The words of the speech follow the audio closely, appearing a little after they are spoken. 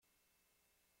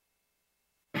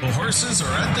horses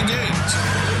are at the gate.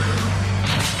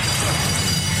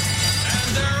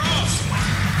 And they're off.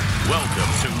 Welcome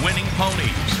to Winning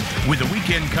Ponies. With the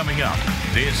weekend coming up,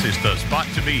 this is the spot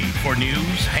to be for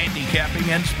news, handicapping,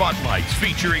 and spotlights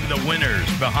featuring the winners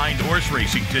behind horse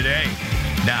racing today.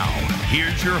 Now,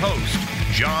 here's your host,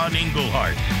 John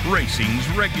Englehart, racing's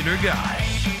regular guy.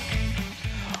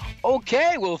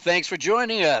 Okay, well, thanks for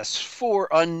joining us for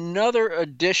another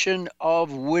edition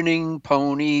of Winning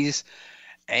Ponies.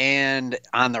 And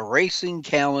on the racing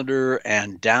calendar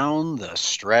and down the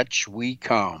stretch we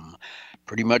come.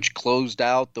 Pretty much closed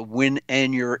out the win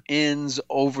and your ins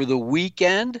over the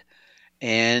weekend.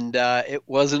 And it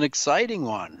was an exciting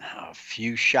one. A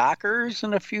few shockers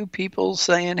and a few people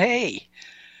saying, hey,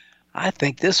 I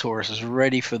think this horse is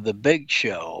ready for the big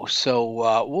show.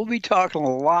 So we'll be talking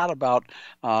a lot about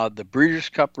the Breeders'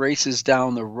 Cup races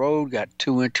down the road. Got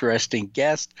two interesting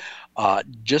guests.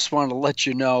 Just want to let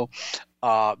you know,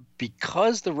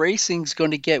 because the racing's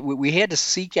going to get, we had to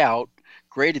seek out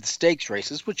graded stakes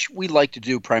races, which we like to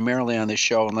do primarily on this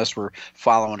show unless we're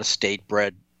following a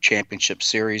state-bred championship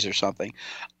series or something.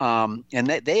 And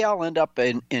they all end up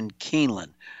in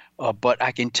Keeneland. But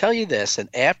I can tell you this, and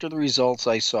after the results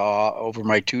I saw over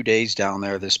my 2 days down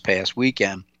there this past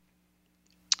weekend,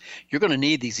 you're going to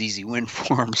need these easy win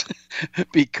forms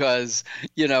because,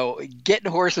 you know,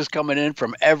 getting horses coming in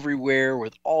from everywhere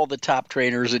with all the top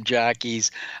trainers and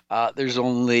jockeys, there's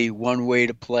only one way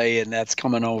to play, and that's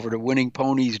coming over to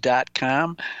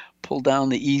winningponies.com. Pull down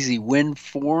the easy win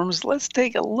forms. Let's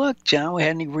take a look, John. We had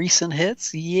any recent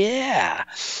hits? Yeah.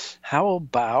 How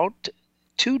about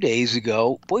 2 days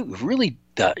ago? Boy, we've really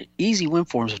the easy win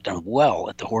forms have done well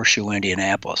at the Horseshoe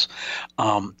Indianapolis.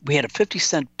 We had a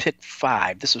 50-cent pick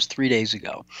 5. This was 3 days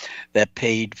ago. That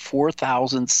paid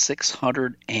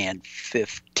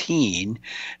 $4,615.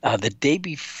 The day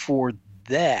before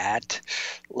that,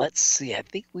 let's see, I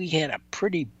think we had a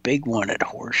pretty big one at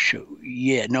Horseshoe.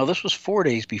 Yeah, no, this was 4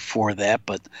 days before that,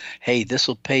 but hey, this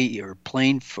will pay your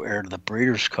plane fare to the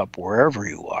Breeders' Cup wherever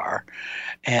you are.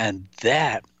 And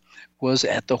that was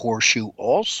at the Horseshoe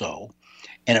also.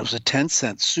 And it was a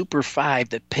 10-cent Super 5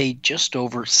 that paid just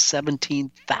over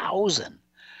 $17,000.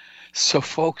 So,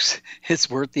 folks, it's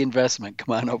worth the investment.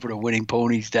 Come on over to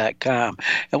winningponies.com.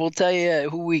 And we'll tell you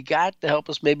who we got to help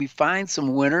us maybe find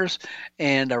some winners.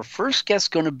 And our first guest is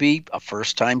going to be a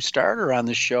first-time starter on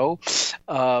the show.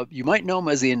 You might know him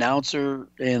as the announcer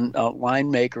and line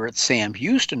maker at Sam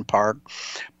Houston Park,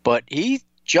 but he's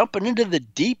jumping into the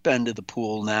deep end of the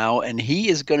pool now, and he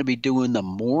is going to be doing the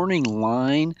morning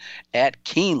line at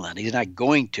Keeneland. He's not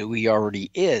going to, he already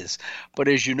is. But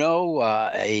as you know,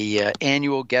 a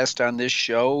annual guest on this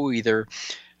show, either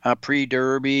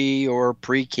pre-Derby or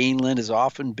pre-Keeneland, has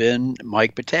often been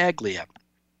Mike Battaglia.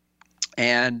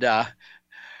 And that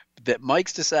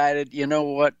Mike's decided, you know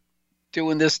what,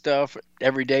 doing this stuff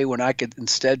every day when I could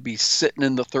instead be sitting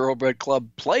in the Thoroughbred Club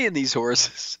playing these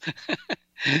horses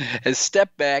has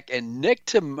stepped back, and Nick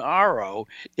Tammaro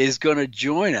is going to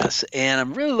join us. And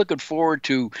I'm really looking forward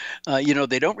to,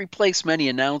 they don't replace many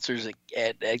announcers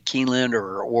at Keeneland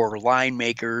or line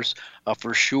makers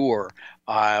for sure.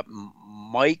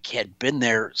 Mike had been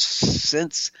there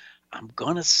since, I'm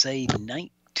going to say,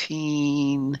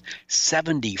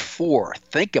 1974.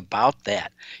 Think about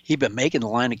that. He'd been making the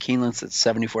line at Keeneland since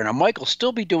 74. Now, Mike will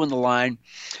still be doing the line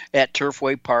at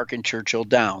Turfway Park in Churchill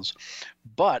Downs.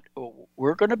 But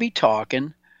we're going to be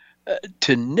talking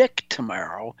to Nick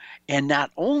Tammaro, and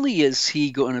not only is he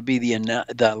going to be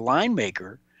the line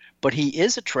maker, but he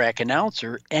is a track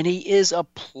announcer, and he is a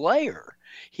player.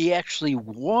 He actually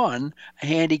won a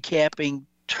handicapping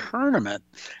tournament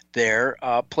there,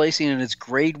 placing in his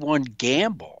Grade 1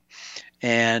 gamble.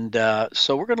 And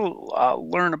so we're going to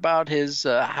learn about his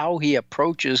how he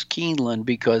approaches Keeneland,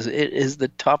 because it is the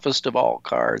toughest of all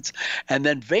cards. And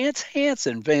then Vance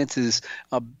Hanson. Vance has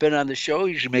been on the show.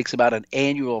 He usually makes about an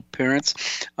annual appearance.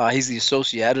 He's the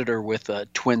associate editor with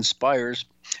TwinSpires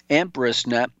and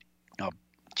Brisnet.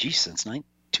 Since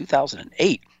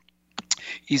 2008.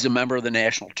 He's a member of the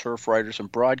National Turf Writers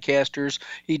and Broadcasters.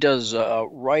 He does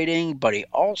writing, but he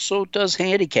also does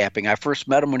handicapping. I first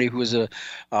met him when he was an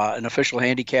official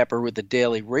handicapper with the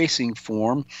Daily Racing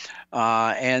Form.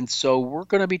 And so we're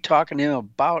going to be talking to him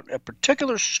about a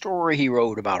particular story he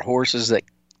wrote about horses that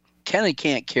can and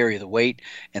can't carry the weight,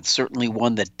 and certainly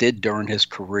one that did during his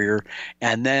career,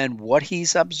 and then what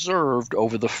he's observed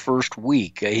over the first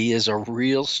week. He is a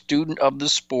real student of the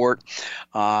sport.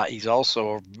 He's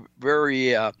also a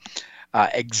very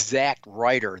exact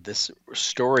writer. This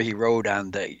story he wrote on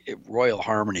the Royal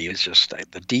Harmony is just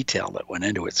the detail that went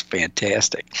into it's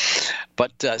fantastic.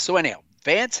 But so anyhow,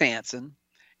 Vance Hanson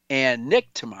And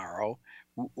Nick Tammaro,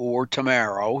 or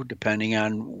Tammaro, depending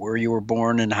on where you were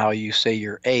born and how you say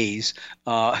your A's,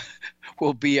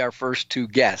 will be our first two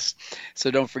guests.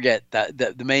 So don't forget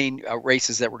the main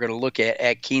races that we're going to look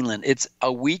at Keeneland. It's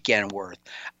a weekend worth.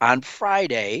 On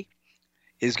Friday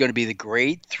is going to be the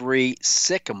Grade 3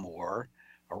 Sycamore,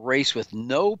 a race with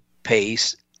no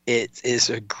pace. It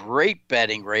is a great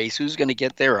betting race. Who's going to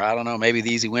get there? I don't know. Maybe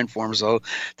the easy win forms will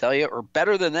tell you. Or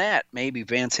better than that, maybe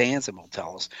Vance Hanson will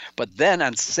tell us. But then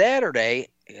on Saturday,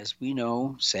 as we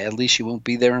know, sadly, she won't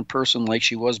be there in person like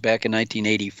she was back in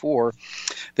 1984,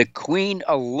 the Queen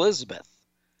Elizabeth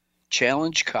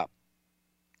Challenge Cup.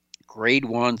 Grade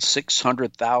 1,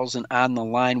 600,000 on the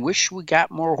line. Wish we got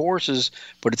more horses,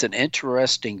 but it's an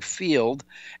interesting field.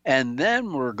 And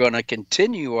then we're going to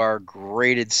continue our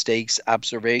graded stakes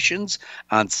observations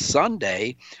on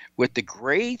Sunday with the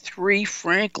Grade 3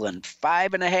 Franklin,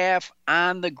 5.5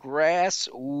 on the grass.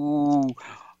 Ooh,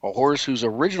 a horse whose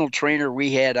original trainer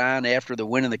we had on after the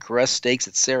win in the Caress Stakes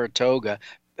at Saratoga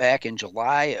back in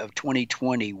July of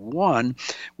 2021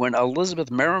 when Elizabeth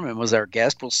Merriman was our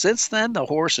guest. Well, since then, the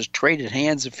horse has traded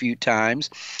hands a few times,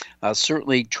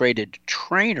 certainly traded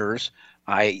trainers.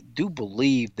 I do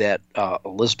believe that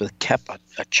Elizabeth kept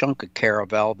a chunk of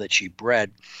Caravel that she bred.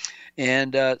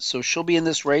 And so she'll be in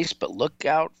this race, but look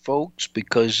out, folks,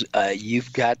 because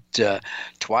you've got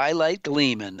Twilight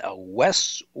Gleaming, a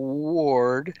West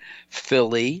Ward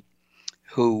filly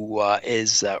who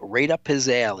is right up his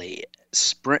alley.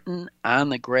 Sprinting on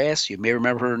the grass. You may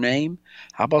remember her name.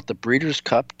 How about the Breeders'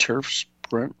 Cup Turf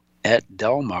Sprint at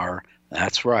Del Mar?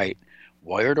 That's right.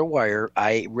 Wire to wire.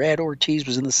 Rad Ortiz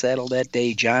was in the saddle that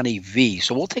day, Johnny V.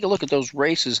 So we'll take a look at those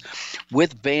races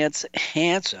with Vance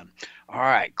Hanson. All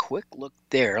right, quick look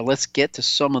there. Let's get to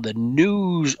some of the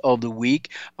news of the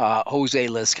week. Jose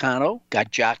Lezcano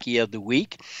got Jockey of the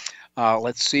Week.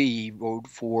 Let's see, he rode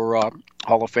for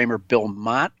Hall of Famer Bill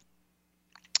Mott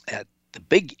at the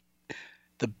Belmont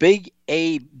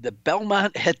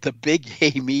at the Big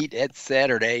A meet at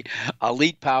Saturday,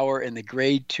 Elite Power in the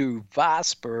Grade 2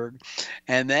 Vosburg.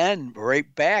 And then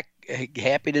right back,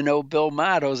 happy to know Bill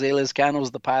Mott, Jose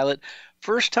Lezcano's the pilot.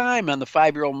 First time on the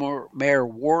 5-year-old mare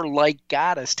Warlike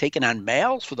Goddess, taking on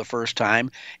males for the first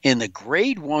time in the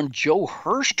Grade 1 Joe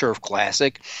Hirsch Turf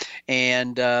Classic.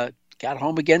 And got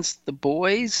home against the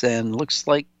boys, and looks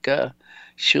like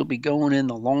she'll be going in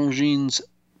the Longines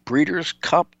Breeders'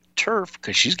 Cup Turf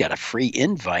because she's got a free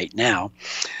invite now.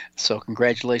 So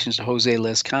congratulations to Jose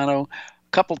Lezcano. A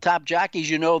couple top jockeys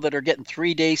that are getting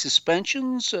 3-day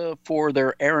suspensions for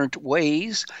their errant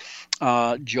ways.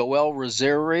 Joel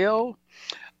Rosario,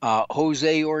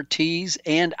 Jose Ortiz,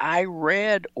 and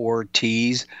Irad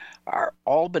Ortiz are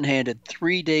all been handed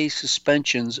 3-day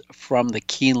suspensions from the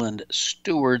Keeneland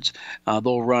stewards.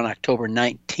 They'll run October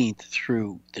 19th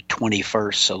through the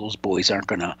 21st, so those boys aren't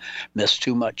going to miss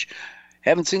too much.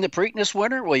 Haven't seen the Preakness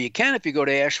winner? Well, you can if you go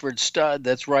to Ashford Stud.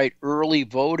 That's right, early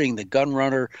voting. The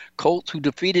Gunrunner Colt who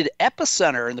defeated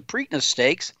Epicenter in the Preakness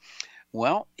Stakes.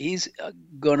 Well, he's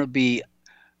going to be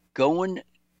going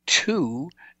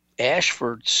to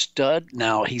Ashford Stud.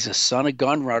 Now, he's a son of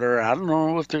Gunrunner. I don't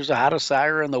know if there's a hotter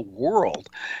sire in the world.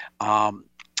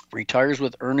 Retires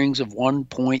with earnings of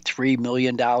 $1.3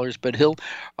 million, but he'll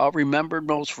remembered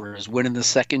most for his win in the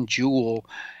second Jewel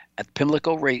at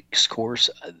Pimlico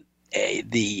Racecourse.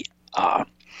 The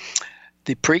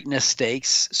Preakness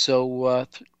Stakes. So,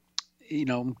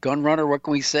 Gunrunner, what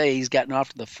can we say? He's gotten off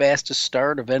to the fastest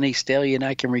start of any stallion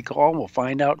I can recall. We'll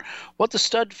find out what the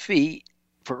stud fee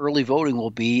for early voting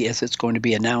will be as it's going to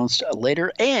be announced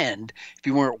later. And if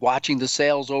you weren't watching the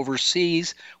sales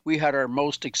overseas, we had our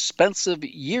most expensive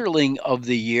yearling of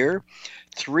the year,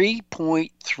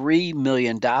 $3.3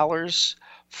 million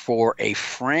for a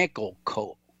Frankel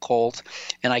colt.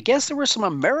 And I guess there were some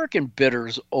American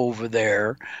bidders over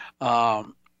there,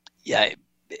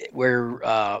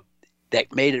 where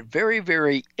that made it very,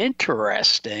 very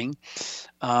interesting.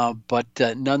 But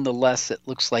nonetheless, it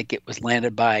looks like it was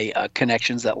landed by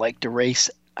connections that like to race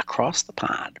across the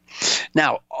pond.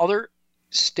 Now, other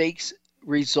stakes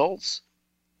results,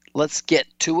 let's get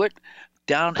to it.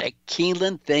 Down at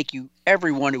Keeneland, thank you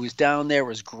everyone who was down there. It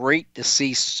was great to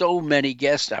see so many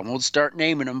guests. I won't start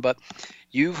naming them, but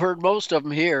you've heard most of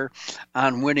them here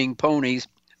on Winning Ponies.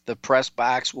 The press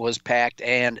box was packed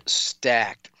and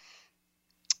stacked.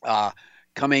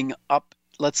 Coming up,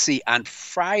 let's see, on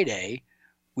Friday,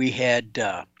 we had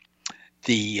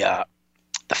the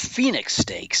Phoenix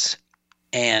Stakes.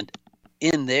 And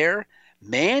in there,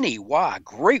 Manny Wah,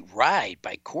 great ride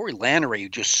by Corey Lannery, who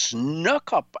just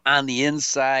snuck up on the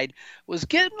inside, was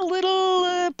getting a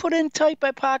little put in tight by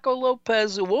Paco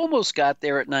Lopez, who almost got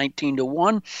there at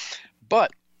 19-1,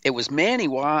 but it was Manny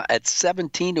Wah at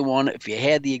 17-1. If you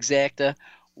had the exacta,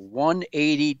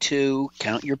 182,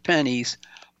 count your pennies,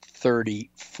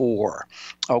 34.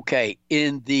 Okay,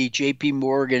 in the J.P.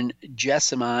 Morgan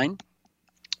Jessamine,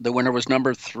 the winner was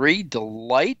number 3,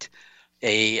 Delight,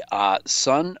 a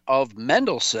son of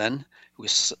Mendelssohn, who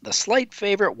was the slight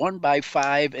favorite, won by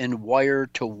 5 in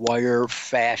wire-to-wire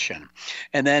fashion.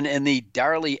 And then in the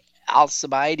Darley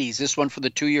Alcibiades, this one for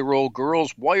the 2-year-old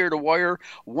girls, wire-to-wire,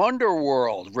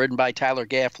 Wonderworld, ridden by Tyler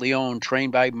Gaffleone,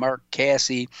 trained by Mark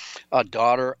Cassie, a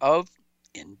daughter of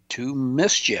Into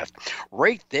Mischief.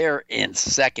 Right there in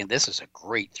second, this is a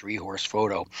great 3-horse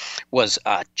photo, was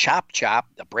Chop Chop,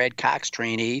 the Brad Cox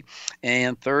trainee,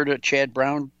 and third, a Chad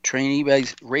Brown trainee by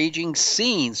Raging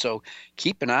Scene. So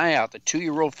keep an eye out. The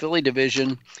 2-year-old filly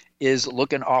division is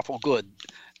looking awful good.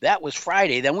 That was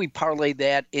Friday. Then we parlayed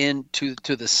that into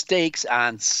the stakes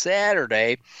on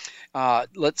Saturday.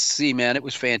 Let's see, man. It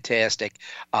was fantastic.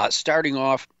 Starting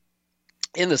off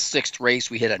in the 6th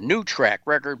race, we hit a new track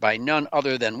record by none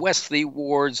other than Wesley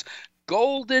Ward's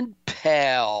Golden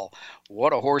Pal.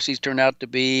 What a horse he's turned out to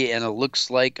be, and it looks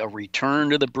like a return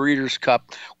to the Breeders'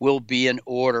 Cup will be in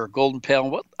order. Golden Pal,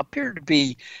 what appeared to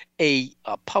be a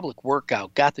public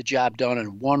workout, got the job done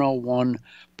in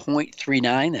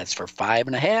 101.39. That's for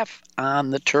 5.5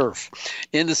 on the turf.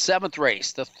 In the 7th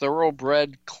race, the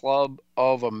Thoroughbred Club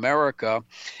of America,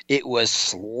 it was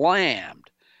Slammed,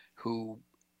 who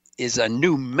is a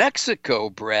New Mexico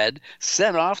bred,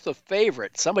 sent off the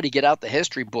favorite. Somebody get out the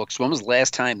history books. When was the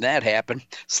last time that happened?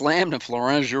 Slammed and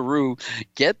Florent Giroux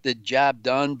get the job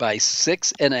done by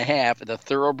 6.5 at the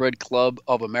Thoroughbred Club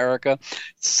of America.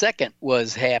 Second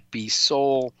was Happy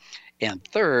Soul, and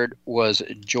third was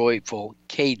Joyful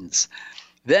Cadence.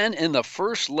 Then in the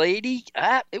First Lady,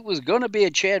 it was going to be a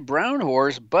Chad Brown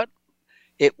horse, but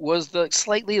it was the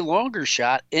slightly longer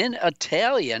shot in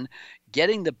Italian,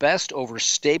 getting the best over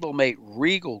stablemate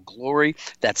Regal Glory.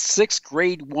 That's 6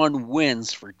 Grade 1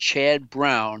 wins for Chad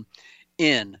Brown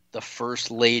in the First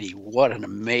Lady. What an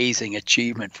amazing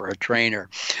achievement for a trainer.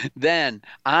 Then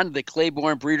on the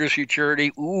Claiborne Breeders'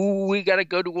 Futurity, we got a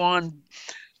good one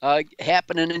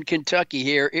happening in Kentucky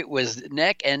here. It was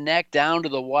neck and neck down to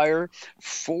the wire.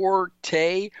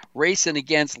 Forte racing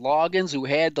against Loggins, who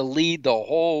had the lead the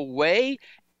whole way.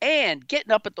 And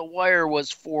getting up at the wire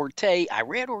was Forte.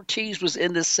 Iran Ortiz was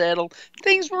in the saddle.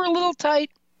 Things were a little tight,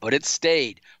 but it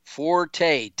stayed.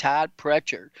 Forte, Todd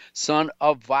Pretcher, son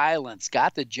of Violence,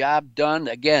 got the job done.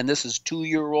 Again, this is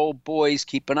 2-year-old boys.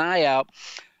 Keep an eye out.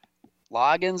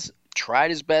 Loggins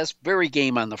tried his best. Very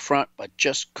game on the front, but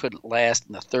just couldn't last.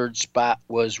 And the third spot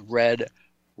was Red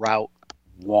Route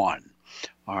 1.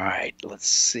 All right, let's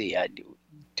see. I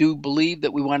do believe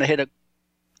that we want to hit a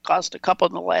couple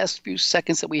in the last few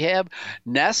seconds that we have.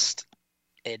 Nest,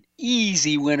 an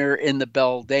easy winner in the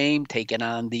Belle Dame, taking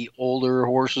on the older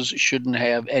horses. Shouldn't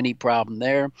have any problem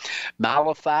there.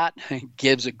 Malafat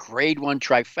gives a Grade 1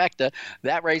 trifecta.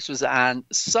 That race was on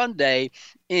Sunday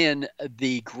in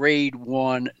the Grade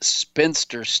 1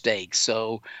 Spinster Stakes.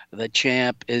 So the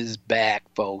champ is back,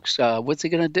 folks. What's he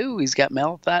going to do? He's got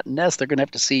Malafat and Nest. They're going to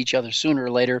have to see each other sooner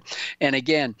or later. And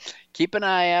again, keep an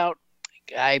eye out.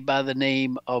 Guy by the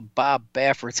name of Bob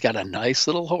Baffert's got a nice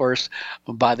little horse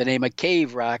by the name of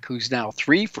Cave Rock, who's now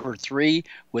 3 for 3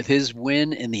 with his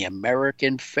win in the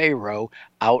American Pharaoh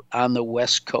out on the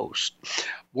West Coast.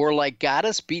 Warlike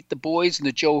Goddess beat the boys in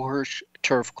the Joe Hirsch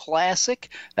Turf Classic.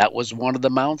 That was one of the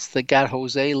mounts that got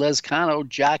Jose Lezcano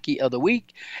Jockey of the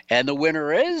Week. And the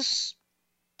winner is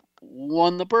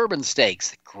won the Bourbon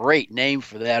Stakes. Great name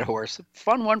for that horse.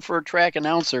 Fun one for a track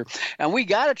announcer. And we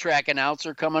got a track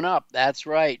announcer coming up. That's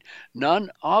right. None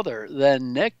other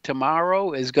than Nick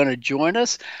Tammaro is going to join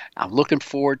us. I'm looking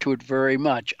forward to it very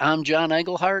much. I'm John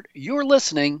Englehart. You're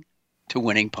listening to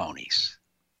Winning Ponies.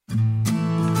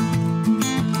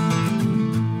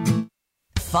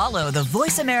 Follow the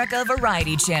Voice America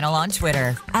Variety channel on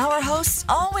Twitter. Our hosts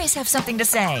always have something to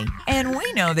say, and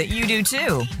we know that you do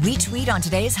too. We tweet on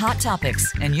today's hot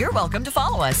topics, and you're welcome to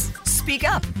follow us. Speak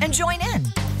up and join in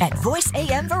at Voice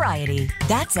AM Variety.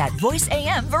 That's at Voice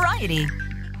AM Variety.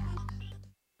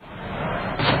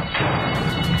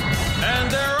 And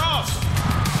they're off.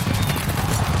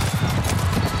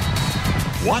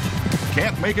 What?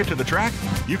 Can't make it to the track?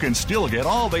 You can still get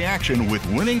all the action with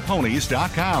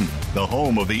winningponies.com, the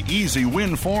home of the easy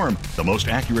win form, the most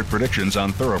accurate predictions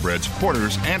on thoroughbreds,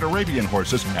 quarters, and Arabian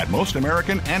horses at most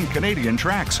American and Canadian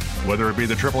tracks. Whether it be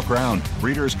the Triple Crown,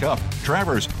 Breeders' Cup,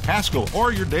 Travers, Haskell,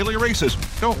 or your daily races,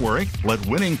 don't worry, let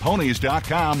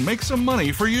winningponies.com make some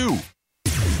money for you.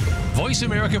 Voice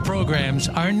America programs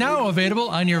are now available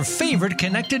on your favorite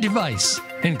connected device,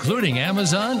 including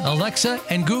Amazon, Alexa,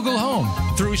 and Google Home.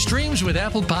 Through streams with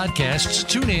Apple Podcasts,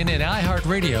 TuneIn, and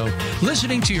iHeartRadio,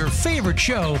 listening to your favorite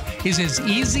show is as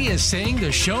easy as saying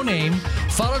the show name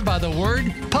followed by the word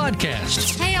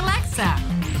podcast. Hey, Alexa,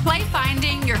 play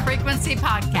Finding Your Frequency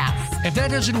podcast. If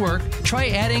that doesn't work, try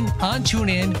adding on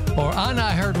TuneIn or on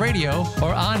iHeartRadio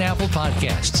or on Apple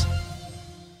Podcasts.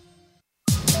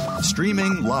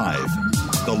 Streaming live,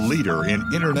 the leader in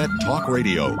Internet talk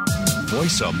radio,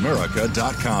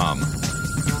 voiceamerica.com.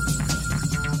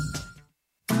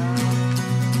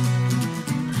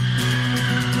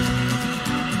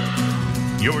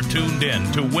 You're tuned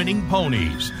in to Winning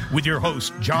Ponies with your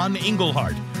host, John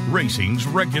Englehart, racing's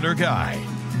regular guy.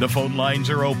 The phone lines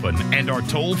are open and are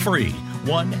toll-free,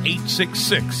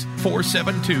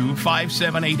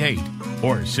 1-866-472-5788.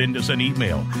 Or send us an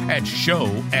email at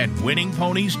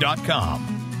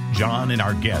show@winningponies.com. John and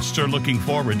our guests are looking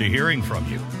forward to hearing from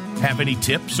you. Have any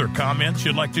tips or comments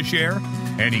you'd like to share?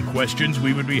 Any questions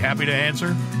we would be happy to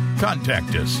answer?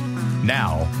 Contact us.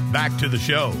 Now, back to the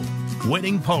show.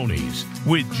 Winning Ponies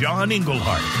with John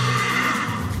Englehart.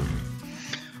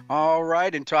 All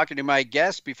right, and talking to my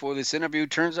guest before this interview,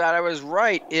 turns out I was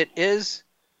right. It is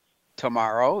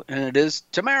tomorrow, and it is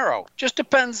Tammaro. Just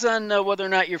depends on whether or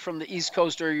not you're from the East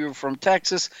Coast or you're from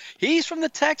Texas. He's from the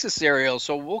Texas area,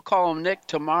 so we'll call him Nick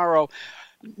Tammaro.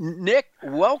 Nick,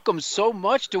 welcome so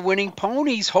much to Winning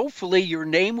Ponies. Hopefully your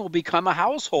name will become a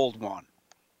household one.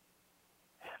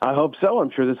 I hope so. I'm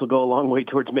sure this will go a long way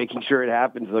towards making sure it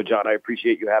happens, though, John. I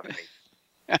appreciate you having me.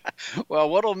 Well,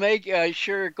 what'll make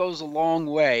sure it goes a long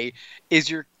way is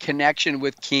your connection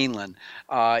with Keeneland.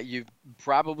 You've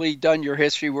probably done your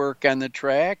history work on the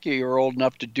track. You're old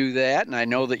enough to do that, and I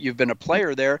know that you've been a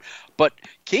player there. But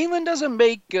Keeneland doesn't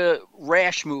make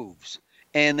rash moves,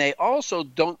 and they also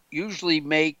don't usually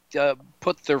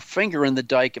put their finger in the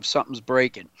dike if something's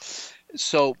breaking.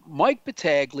 So Mike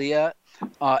Battaglia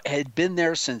had been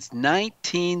there since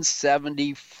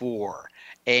 1974.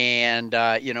 And,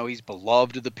 he's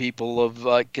beloved of the people of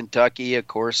Kentucky. Of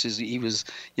course, he was,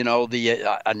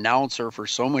 the announcer for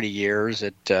so many years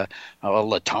at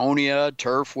Latonia,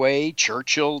 Turfway,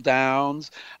 Churchill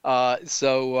Downs.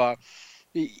 So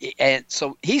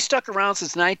he stuck around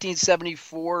since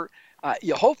 1974.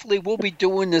 Hopefully we'll be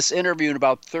doing this interview in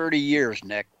about 30 years,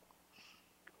 Nick.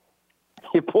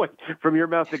 Boy, from your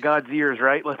mouth to God's ears,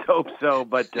 right? Let's hope so.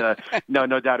 But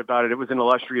no doubt about it. It was an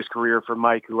illustrious career for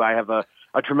Mike, who I have a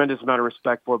tremendous amount of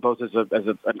respect for, both as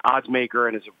an odds maker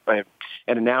and as an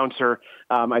announcer.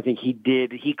 I think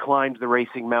he climbed the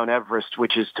racing Mount Everest,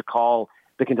 which is to call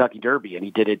the Kentucky Derby, and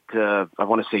he did it, I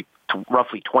want to say,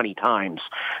 roughly 20 times.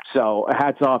 So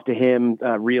hats off to him,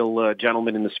 a real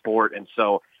gentleman in the sport. And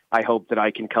so I hope that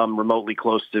I can come remotely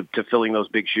close to filling those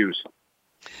big shoes.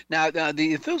 Now,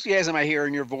 the enthusiasm I hear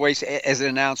in your voice as an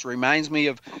announcer reminds me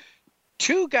of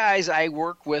two guys I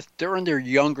work with during their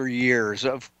younger years.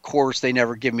 Of course, they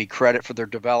never give me credit for their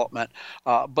development,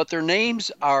 but their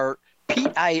names are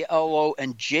Pete Aiello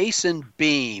and Jason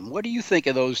Beam. What do you think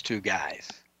of those two guys?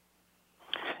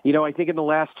 I think in the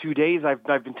last 2 days I've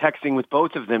been texting with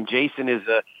both of them. Jason is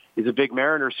a big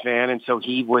Mariners fan, and so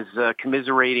he was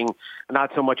commiserating,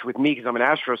 not so much with me because I'm an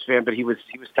Astros fan, but he was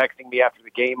texting me after the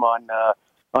game on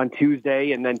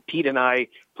Tuesday, and then Pete and I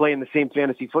play in the same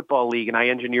fantasy football league, and I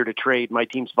engineered a trade. My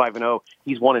team's 5-0.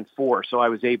 He's 1-4, so I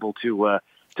was able to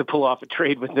pull off a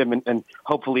trade with him and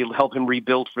hopefully help him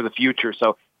rebuild for the future.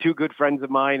 So two good friends of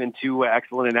mine and two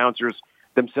excellent announcers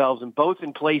themselves, and both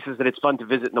in places that it's fun to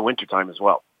visit in the wintertime as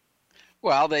well.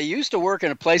 Well, they used to work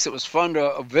in a place that was fun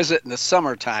to visit in the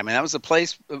summertime, and that was a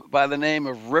place by the name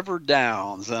of River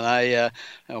Downs. And I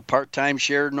part-time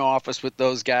shared an office with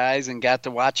those guys and got to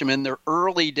watch them in their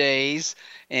early days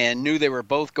and knew they were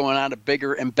both going on to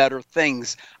bigger and better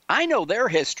things. I know their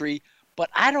history,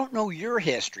 but I don't know your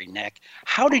history, Nick.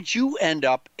 How did you end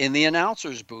up in the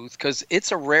announcer's booth? Because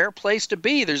it's a rare place to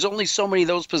be. There's only so many of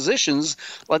those positions,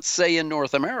 let's say, in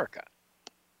North America.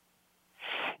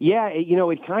 Yeah,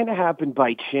 it kind of happened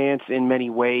by chance in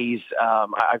many ways.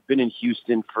 I've been in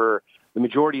Houston for the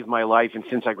majority of my life, and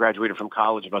since I graduated from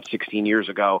college about 16 years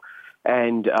ago.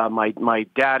 And my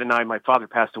dad and my father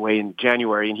passed away in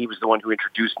January, and he was the one who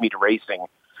introduced me to racing.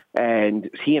 And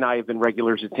he and I have been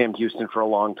regulars at Sam Houston for a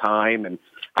long time. And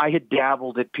I had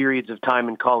dabbled at periods of time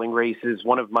in calling races.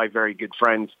 One of my very good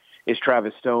friends is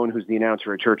Travis Stone, who's the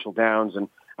announcer at Churchill Downs. And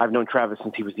I've known Travis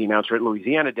since he was the announcer at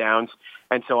Louisiana Downs.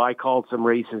 And so I called some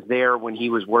races there when he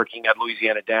was working at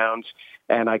Louisiana Downs.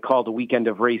 And I called a weekend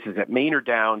of races at Maynard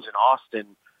Downs in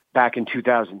Austin back in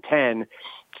 2010.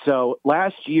 So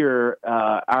last year,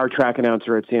 our track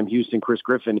announcer at Sam Houston, Chris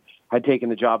Griffin, had taken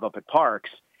the job up at Parks.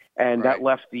 And that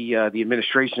left the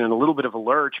administration in a little bit of a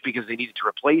lurch because they needed to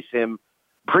replace him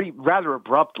rather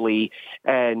abruptly.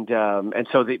 And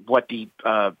so what the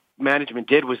management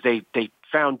did was they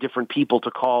found different people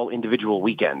to call individual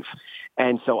weekends.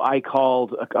 And so I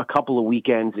called a couple of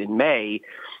weekends in May,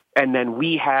 and then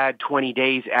we had 20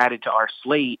 days added to our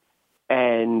slate.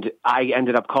 And I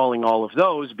ended up calling all of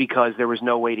those because there was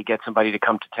no way to get somebody to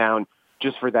come to town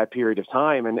just for that period of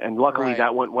time. And luckily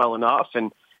that went well enough.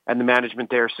 And the management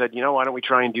there said, why don't we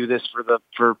try and do this for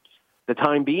the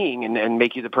time being and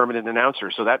make you the permanent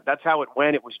announcer. So that's how it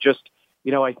went. It was just,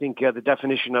 I think the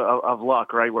definition of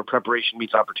luck, right, where preparation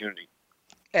meets opportunity.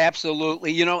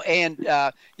 Absolutely.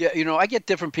 I get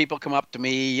different people come up to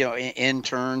me,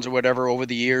 interns or whatever over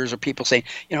the years, or people saying,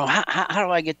 how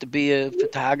do I get to be a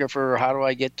photographer? Or how do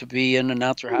I get to be an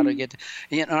announcer? How do I get to,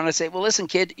 and I say, well, listen,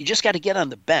 kid, you just got to get on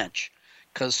the bench.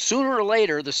 Because sooner or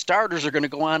later, the starters are going to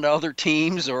go on to other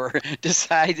teams or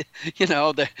decide,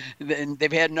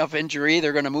 they've had enough injury,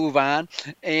 they're going to move on.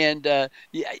 And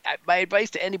my advice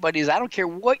to anybody is I don't care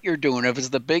what you're doing. If it's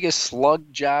the biggest slug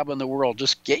job in the world,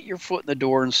 just get your foot in the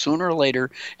door, and sooner or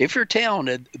later, if you're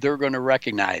talented, they're going to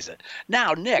recognize it.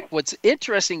 Now, Nick, what's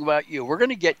interesting about you, we're going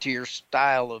to get to your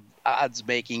style of odds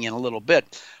making in a little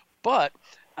bit, but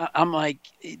I'm like,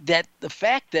 that the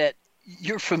fact that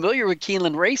you're familiar with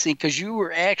Keeneland racing because you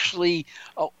were actually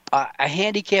a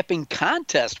handicapping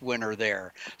contest winner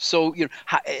there. So,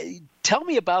 tell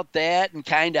me about that and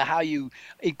kind of how you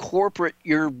incorporate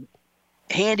your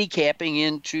handicapping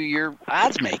into your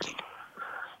odds making.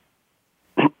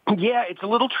 Yeah, it's a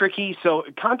little tricky. So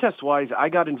contest-wise, I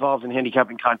got involved in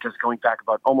handicapping contests going back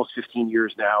about almost 15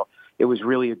 years now. It was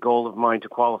really a goal of mine to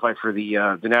qualify for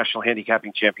the National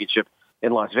Handicapping Championship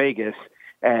in Las Vegas.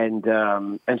 And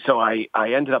so I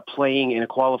ended up playing in a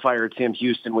qualifier at Sam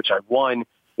Houston, which I won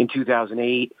in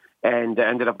 2008, and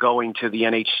ended up going to the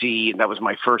NHC, and that was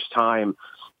my first time.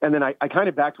 And then I kind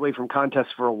of backed away from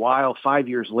contests for a while. 5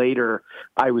 years later,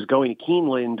 I was going to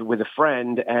Keeneland with a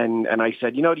friend, and I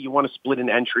said, do you want to split an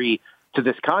entry to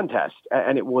this contest?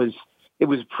 And it was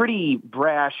pretty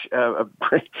brash, a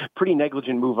pretty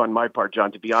negligent move on my part,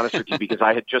 John, to be honest with you, because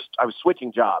I was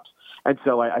switching jobs. And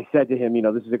so I said to him,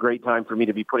 this is a great time for me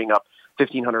to be putting up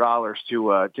 $1,500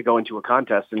 to go into a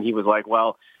contest. And he was like,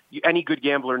 well, any good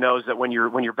gambler knows that when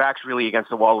your back's really against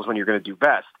the wall is when you're going to do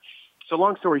best. So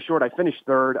long story short, I finished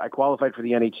third. I qualified for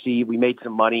the NHC. We made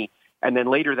some money. And then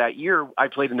later that year, I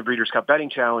played in the Breeders' Cup Betting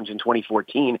Challenge in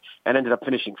 2014 and ended up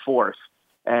finishing fourth.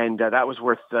 And that was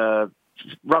worth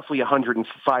roughly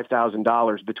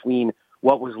 $105,000 between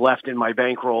what was left in my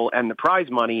bankroll and the prize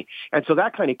money. And so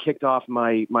that kind of kicked off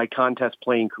my contest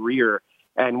playing career.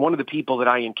 And one of the people that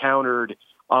I encountered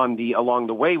along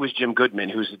the way was Jim Goodman,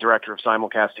 who's the director of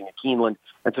simulcasting at Keeneland.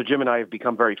 And so Jim and I have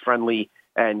become very friendly,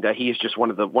 and he is just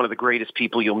one of the greatest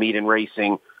people you'll meet in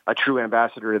racing, a true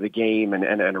ambassador of the game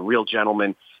and a real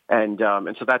gentleman. And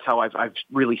so that's how I've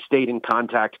really stayed in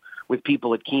contact with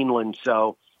people at Keeneland.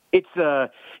 So it's, the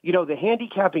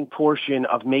handicapping portion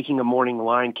of making a morning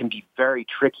line can be very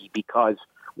tricky because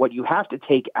what you have to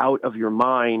take out of your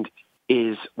mind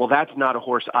is, well, that's not a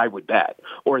horse I would bet,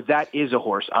 or that is a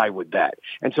horse I would bet.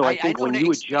 And so I think when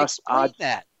you adjust odds...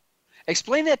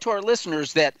 Explain that to our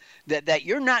listeners that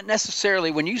you're not necessarily,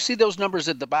 when you see those numbers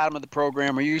at the bottom of the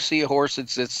program or you see a horse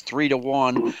that's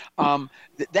 3-1,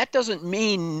 that doesn't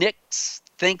mean Nick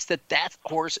thinks that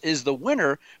horse is the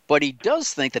winner, but he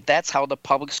does think that that's how the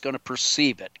public's going to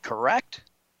perceive it, correct?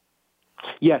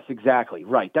 Yes, exactly.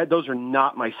 Right. Those are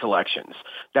not my selections.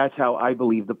 That's how I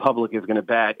believe the public is going to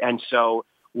bet. And so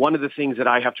one of the things that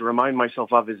I have to remind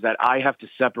myself of is that I have to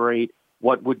separate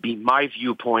what would be my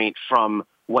viewpoint from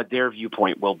what their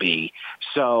viewpoint will be.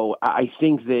 So I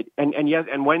think that,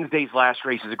 and Wednesday's last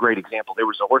race is a great example. There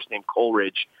was a horse named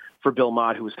Coleridge for Bill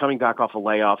Mott who was coming back off a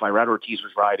layoff. Irad Ortiz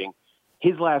was riding.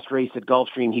 His last race at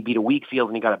Gulfstream, he beat a weak field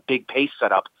and he got a big pace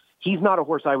set up. He's not a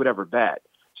horse I would ever bet.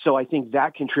 So I think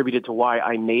that contributed to why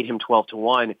I made him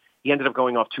 12-1. He ended up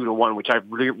going off 2-1, which I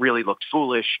really looked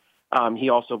foolish. He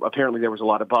also, apparently there was a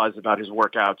lot of buzz about his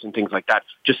workouts and things like that,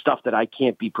 just stuff that I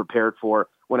can't be prepared for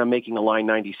when I'm making a line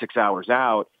 96 hours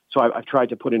out. So I've tried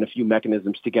to put in a few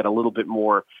mechanisms to get a little bit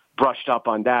more brushed up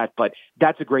on that. But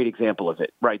that's a great example of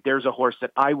it, right? There's a horse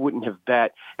that I wouldn't have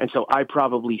bet, and so I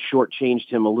probably shortchanged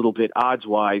him a little bit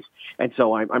odds-wise. And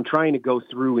so I'm trying to go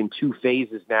through in two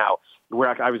phases now,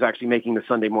 where I was actually making the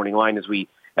Sunday morning line as we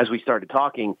started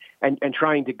talking, and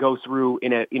trying to go through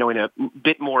in a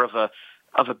bit more of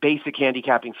a basic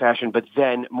handicapping fashion, but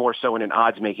then more so in an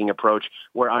odds-making approach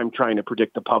where I'm trying to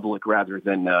predict the public rather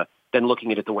than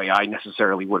looking at it the way I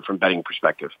necessarily would from betting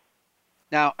perspective.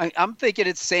 Now, I'm thinking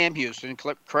it's Sam Houston.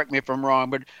 Correct me if I'm wrong,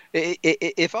 but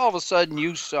if all of a sudden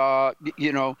you saw,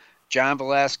 John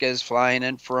Velasquez flying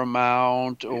in for a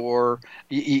mount, or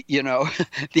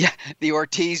the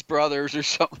Ortiz brothers or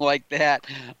something like that,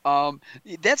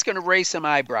 that's going to raise some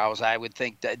eyebrows, I would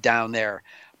think, down there.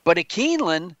 But at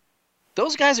Keeneland,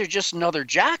 those guys are just another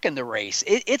jock in the race.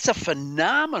 It's a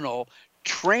phenomenal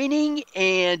training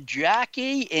and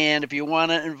jockey, and if you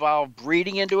want to involve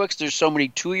breeding into it, 'cause there's so many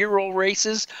 2-year-old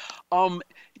races.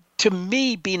 To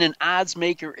me, being an odds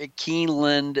maker at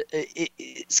Keeneland,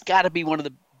 it's got to be one of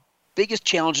the biggest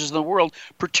challenges in the world,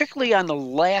 particularly on the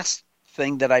last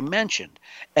thing that I mentioned,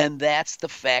 and that's the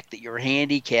fact that you're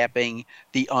handicapping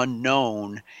the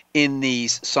unknown in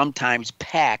these sometimes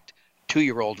packed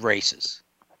 2-year-old races.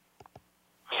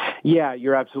 Yeah,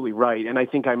 you're absolutely right. And I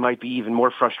think I might be even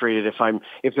more frustrated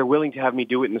if they're willing to have me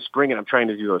do it in the spring and I'm trying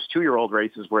to do those 2-year-old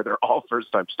races where they're all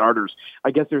first-time starters.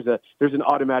 I guess there's an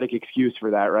automatic excuse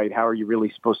for that, right? How are you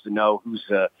really supposed to know who's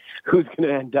going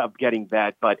to end up getting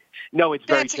that? But no, it's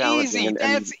very challenging.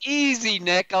 That's easy,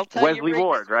 Nick. I'll tell you. Wesley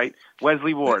Ward, right?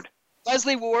 Wesley Ward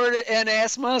and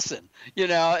Asmussen.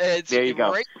 There you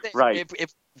go. Right.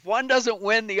 If one doesn't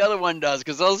win, the other one does,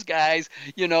 because those guys,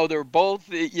 they're both,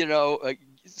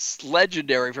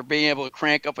 legendary for being able to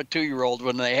crank up a 2-year-old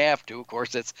when they have to. Of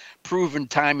course, it's proven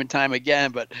time and time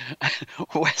again. But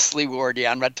Wesley Ward,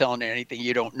 I'm not telling you anything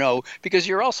you don't know, because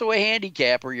you're also a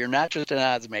handicapper. You're not just an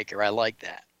odds maker. I like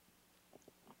that.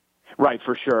 Right,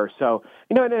 for sure. So,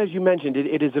 and as you mentioned,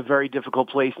 it is a very difficult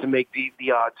place to make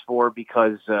the odds for,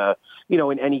 because,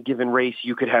 in any given race,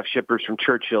 you could have shippers from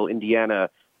Churchill,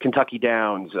 Indiana, Kentucky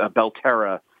Downs,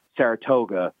 Belterra,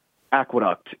 Saratoga,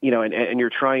 Aqueduct, and you're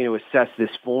trying to assess this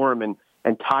form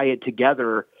and tie it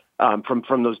together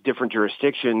from those different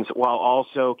jurisdictions, while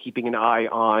also keeping an eye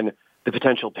on the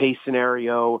potential pace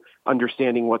scenario,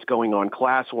 understanding what's going on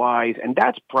class-wise, and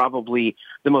that's probably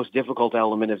the most difficult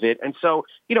element of it. And so,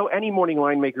 any morning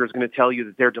line maker is going to tell you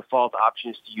that their default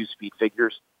option is to use speed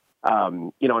figures.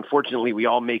 Unfortunately, we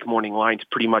all make morning lines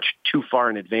pretty much too far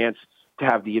in advance to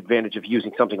have the advantage of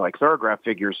using something like Thoroughgraph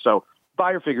figures. So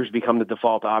buyer figures become the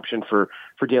default option for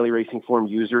daily racing form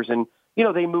users. And,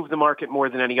 they move the market more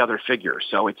than any other figure.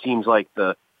 So it seems like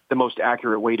the most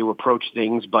accurate way to approach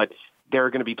things, but there are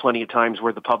going to be plenty of times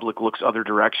where the public looks other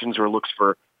directions or looks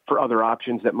for other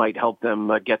options that might help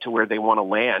them get to where they want to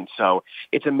land. So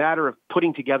it's a matter of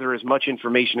putting together as much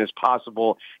information as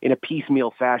possible in a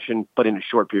piecemeal fashion, but in a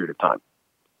short period of time.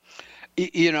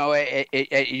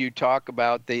 You talk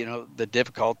about the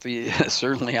difficulty.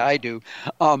 Certainly, I do.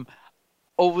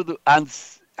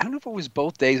 I don't know if it was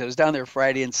both days. I was down there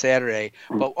Friday and Saturday.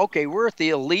 But okay, we're at the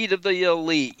elite of the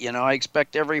elite. I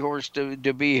expect every horse to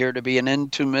be here to be an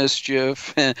Into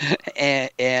Mischief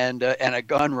and a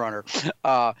gun runner.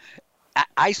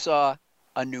 I saw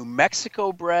a New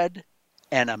Mexico bred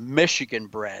and a Michigan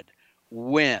bred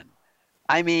win.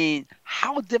 I mean,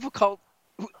 how difficult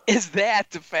is that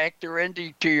to factor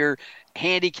into your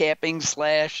handicapping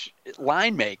 /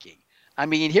 line making? I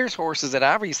mean, here's horses that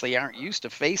obviously aren't used to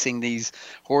facing these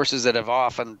horses that have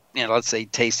often, let's say,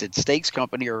 tasted stakes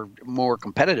company or more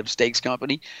competitive stakes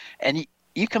company. And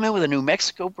you come in with a New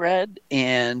Mexico bred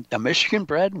and a Michigan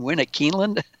bred and win at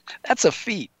Keeneland. That's a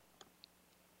feat.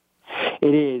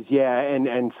 It is, yeah.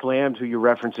 And Slams, who you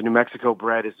referenced, a New Mexico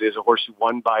bred, is a horse who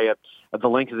won by the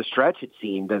length of the stretch, it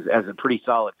seemed, as a pretty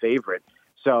solid favorite.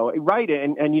 So, right.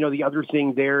 And the other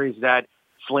thing there is that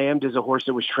Slammed is a horse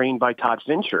that was trained by Todd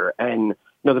Fincher. And,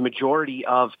 the majority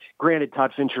of, granted,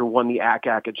 Todd Fincher won the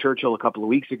ACAC at Churchill a couple of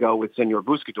weeks ago with Senor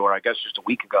Buscador, I guess just a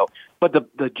week ago. But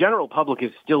the general public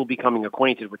is still becoming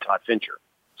acquainted with Todd Fincher.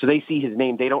 So they see his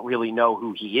name. They don't really know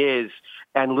who he is.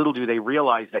 And little do they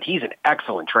realize that he's an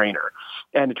excellent trainer,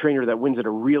 and a trainer that wins at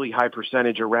a really high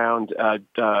percentage around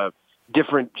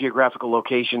different geographical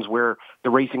locations where the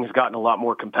racing has gotten a lot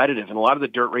more competitive. And a lot of the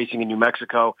dirt racing in New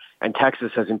Mexico and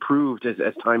Texas has improved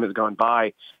as time has gone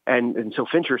by. And so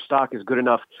Fincher's stock is good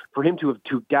enough for him to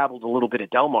have dabbled a little bit at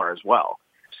Del Mar as well.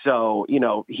 So,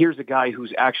 here's a guy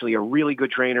who's actually a really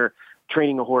good trainer,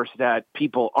 training a horse that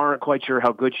people aren't quite sure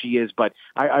how good she is. But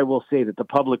I will say that the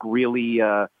public really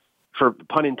for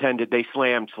pun intended, they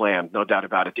slammed, no doubt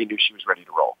about it. They knew she was ready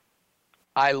to roll.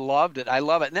 I loved it. I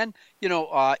love it. And then,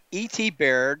 E.T.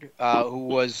 Baird, who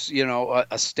was,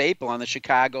 a staple on the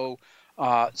Chicago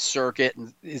circuit,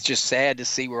 and it's just sad to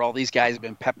see where all these guys have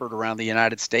been peppered around the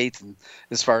United States, and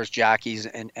as far as jockeys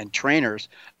and trainers.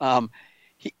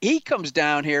 He comes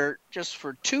down here just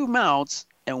for 2 mounts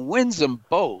and wins them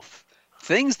both.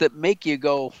 Things that make you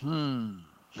go,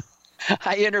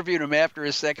 I interviewed him after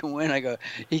his second win.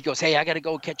 He goes, hey, I got to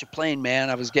go catch a plane,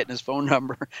 man. I was getting his phone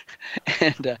number.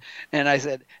 And I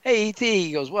said, hey, E.T.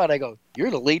 He goes, what? I go, you're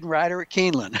the leading rider at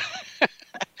Keeneland.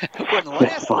 It wouldn't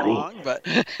last long, but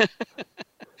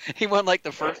he won like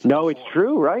the first. No, it's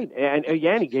true, right? And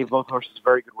again, he gave both horses a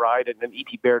very good ride. And then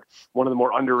E.T. Baird, one of the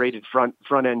more underrated front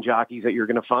end jockeys that you're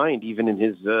going to find, even in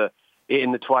his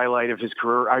in the twilight of his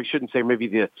career. I shouldn't say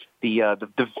maybe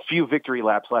the few victory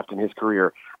laps left in his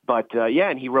career. But,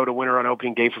 and he rode a winner on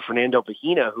opening day for Fernando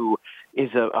Bahina, who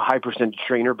is a high percentage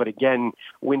trainer, but again,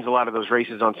 wins a lot of those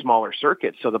races on smaller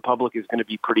circuits. So the public is going to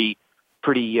be pretty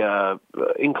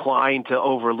inclined to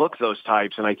overlook those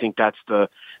types. And I think that's the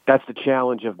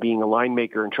challenge of being a line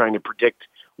maker and trying to predict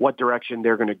what direction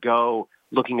they're going to go,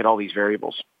 looking at all these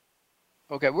variables.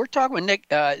 Okay, we're talking with Nick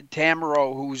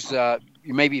Tammaro, who's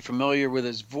you may be familiar with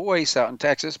his voice out in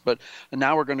Texas, but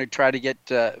now we're going to try to get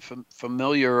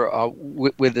familiar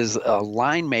with his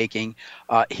line making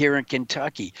here in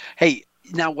Kentucky. Hey,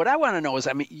 now what I want to know is,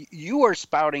 you are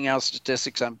spouting out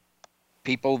statistics on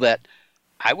people that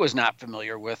I was not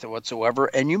familiar with whatsoever,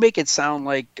 and you make it sound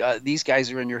like these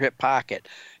guys are in your hip pocket.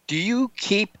 Do you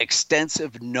keep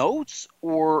extensive notes,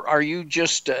 or are you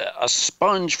just a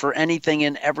sponge for anything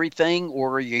and everything,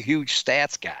 or are you a huge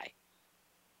stats guy?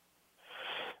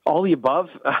 All the above.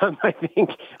 I think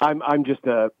I'm just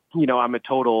I'm a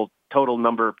total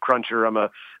number cruncher.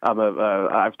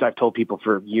 I've told people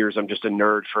for years I'm just a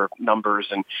nerd for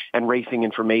numbers and racing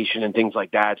information and things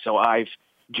like that. So I've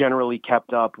generally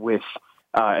kept up with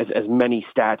as many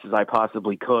stats as I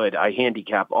possibly could. I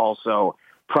handicap also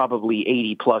probably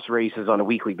 80 plus races on a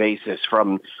weekly basis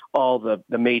from all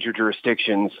the major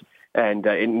jurisdictions and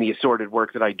in the assorted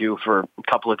work that I do for a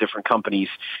couple of different companies.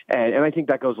 And I think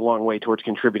that goes a long way towards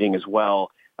contributing as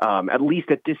well. At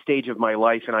least at this stage of my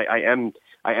life, and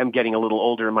I am getting a little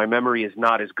older, and my memory is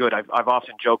not as good. I've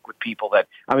often joked with people that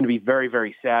I'm going to be very,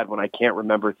 very sad when I can't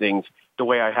remember things the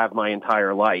way I have my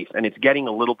entire life, and it's getting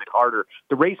a little bit harder.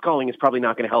 The race calling is probably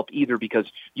not going to help either because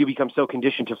you become so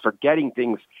conditioned to forgetting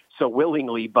things so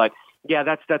willingly. But yeah,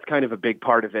 that's kind of a big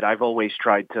part of it. I've always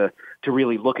tried to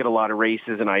really look at a lot of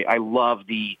races, and I love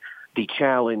the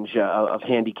challenge of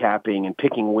handicapping and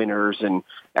picking winners and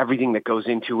everything that goes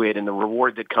into it and the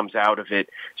reward that comes out of it.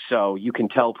 So you can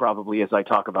tell probably as I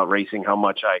talk about racing how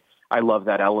much I love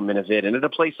that element of it. And at a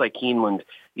place like Keeneland,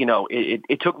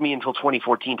 it took me until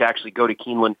 2014 to actually go to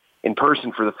Keeneland in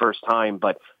person for the first time,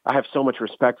 but I have so much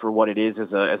respect for what it is as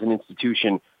an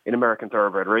institution in American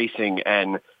thoroughbred racing,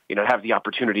 and have the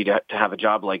opportunity to have a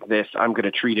job like this. I'm going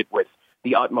to treat it with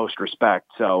the utmost respect.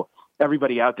 So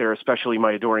everybody out there, especially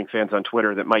my adoring fans on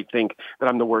Twitter that might think that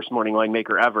I'm the worst morning line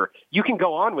maker ever, you can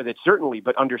go on with it, certainly,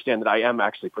 but understand that I am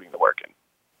actually putting the work in.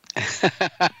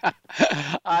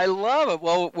 I love it.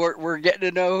 Well, we're getting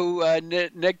to know who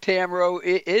Nick Tammaro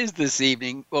is this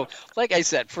evening. Well, like I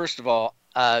said, first of all,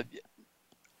 I've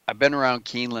been around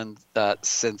Keeneland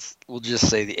since, we'll just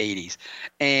say, the 80s.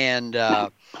 And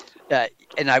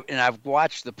I've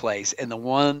watched the place, and the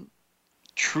one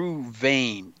true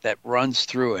vein that runs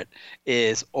through it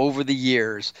is over the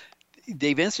years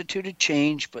they've instituted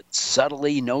change, but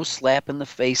subtly, no slap in the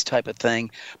face type of thing.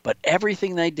 But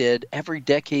everything they did, every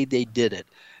decade they did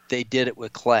it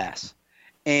with class,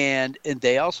 and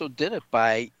they also did it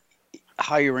by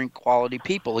hiring quality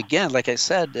people. Again, like I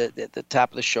said at the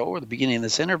top of the show or the beginning of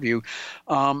this interview,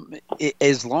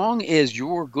 as long as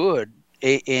you're good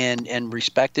and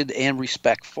respected and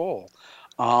respectful,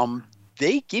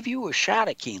 they give you a shot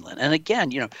at Keeneland. And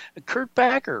again, Kurt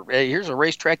Backer, here's a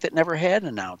racetrack that never had an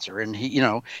announcer, and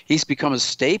he's become a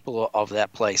staple of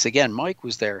that place. Again, Mike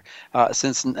was there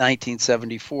since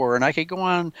 1974, and I could go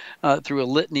on through a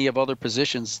litany of other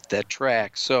positions that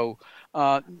track. So,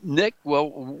 Nick,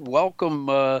 well, welcome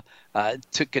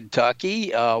to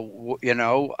Kentucky. I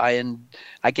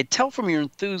could tell from your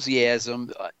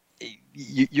enthusiasm.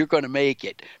 You're going to make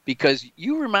it, because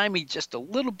you remind me just a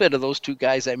little bit of those two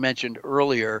guys I mentioned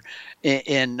earlier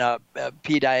in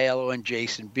Pete Aiello and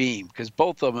Jason Beam, because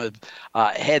both of them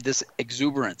have had this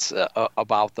exuberance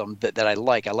about them that I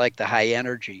like. I like the high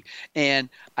energy, and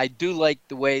I do like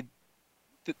the way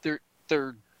that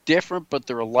they're different, but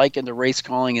they're alike in the race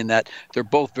calling in that they're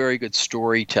both very good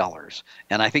storytellers.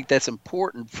 And I think that's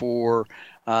important for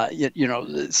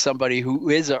somebody who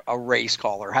is a race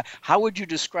caller. How would you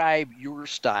describe your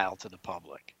style to the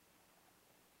public?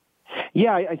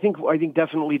 Yeah, I think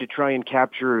definitely to try and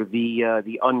capture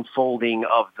the unfolding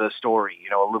of the story,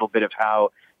 a little bit of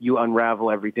how you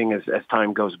unravel everything as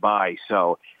time goes by.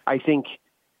 So I think,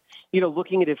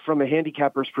 looking at it from a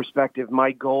handicapper's perspective,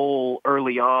 my goal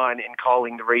early on in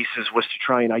calling the races was to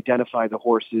try and identify the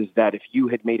horses that if you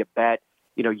had made a bet,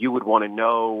 you would want to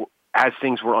know as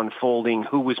things were unfolding,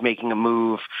 who was making a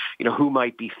move, who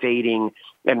might be fading,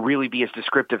 and really be as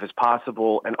descriptive as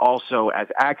possible and also as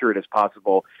accurate as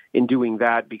possible in doing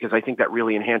that, because I think that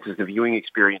really enhances the viewing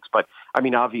experience. But, I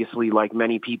mean, obviously, like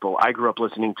many people, I grew up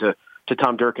listening to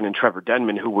Tom Durkin and Trevor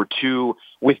Denman, who were two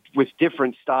with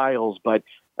different styles, but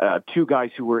two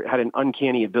guys who had an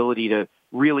uncanny ability to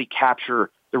really capture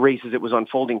the races it was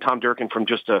unfolding. Tom Durkin from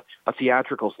just a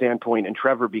theatrical standpoint, and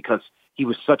Trevor because he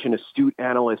was such an astute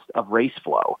analyst of race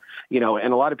flow, and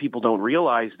a lot of people don't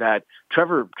realize that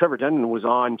Trevor Denman was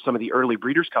on some of the early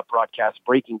Breeders' Cup broadcasts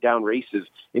breaking down races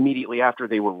immediately after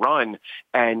they were run.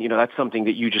 And, that's something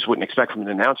that you just wouldn't expect from an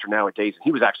announcer nowadays. And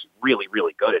he was actually really,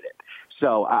 really good at it.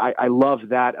 So I love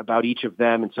that about each of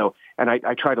them. And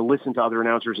I try to listen to other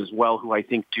announcers as well who I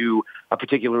think do a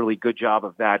particularly good job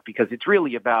of that, because it's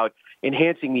really about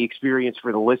enhancing the experience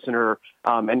for the listener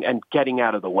and getting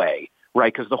out of the way.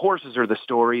 Right, because the horses are the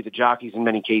story. The jockeys, in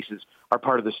many cases, are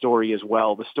part of the story as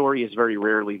well. The story is very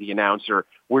rarely the announcer.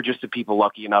 We're just the people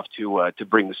lucky enough to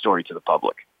bring the story to the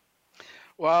public.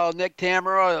 Well, Nick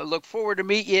Tammaro, I look forward to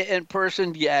meet you in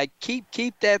person. Yeah,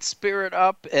 keep that spirit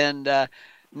up. And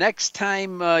next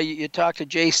time you talk to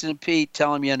Jason and Pete,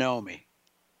 tell them you know me.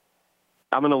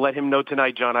 I'm going to let him know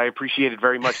tonight, John. I appreciate it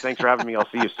very much. Thanks for having me. I'll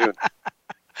see you soon.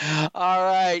 All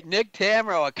right, Nick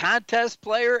Tammaro, a contest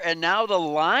player and now the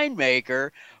line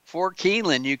maker for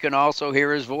Keeneland. You can also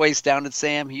hear his voice down at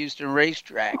Sam Houston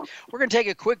Racetrack. We're going to take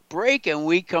a quick break, and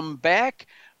we come back.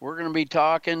 We're going to be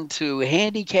talking to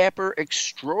handicapper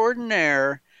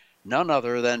extraordinaire, none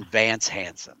other than Vance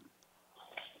Hanson.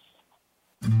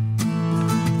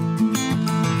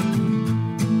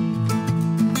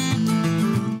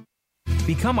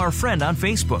 Become our friend on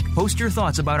Facebook. Post your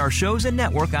thoughts about our shows and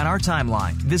network on our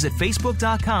timeline. Visit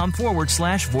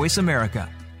Facebook.com/Voice America.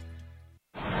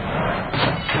 And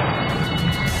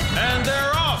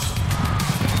they're off.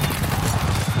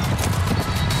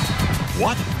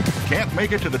 What? Can't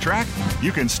make it to the track?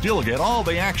 You can still get all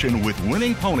the action with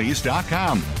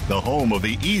winningponies.com, the home of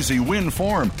the easy win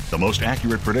form, the most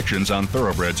accurate predictions on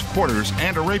thoroughbreds, quarters,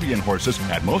 and Arabian horses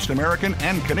at most American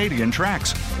and Canadian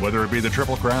tracks. Whether it be the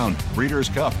Triple Crown, Breeders'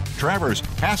 Cup, Travers,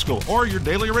 Haskell, or your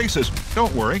daily races,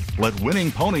 don't worry, let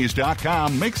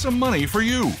winningponies.com make some money for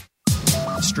you.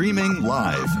 Streaming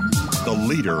live, the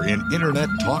leader in Internet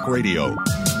talk radio,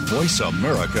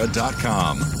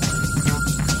 voiceamerica.com.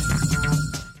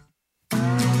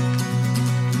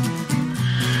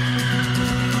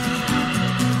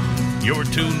 You're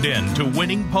tuned in to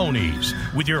Winning Ponies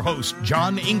with your host,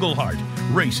 John Englehart,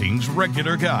 racing's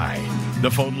regular guy.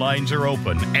 The phone lines are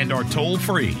open and are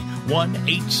toll-free,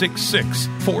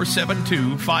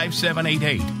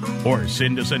 1-866-472-5788, or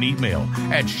send us an email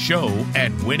at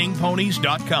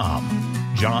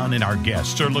show@winningponies.com. John and our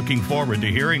guests are looking forward to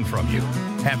hearing from you.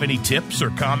 Have any tips or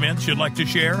comments you'd like to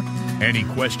share? Any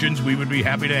questions we would be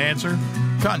happy to answer?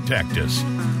 Contact us.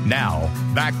 Now,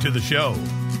 back to the show.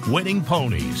 Winning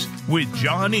Ponies with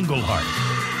John Englehart.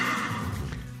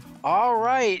 All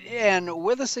right, and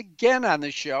with us again on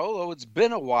the show, though it's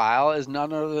been a while, is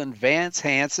none other than Vance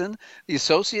Hanson, the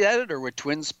associate editor with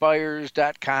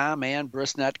TwinSpires.com and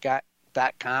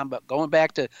Brisnet.com, but going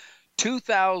back to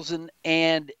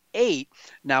 2008.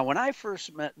 Now, when I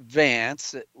first met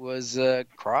Vance, it was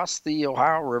across the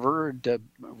Ohio River to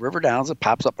River Downs. It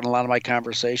pops up in a lot of my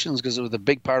conversations because it was a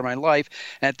big part of my life.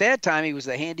 And at that time, he was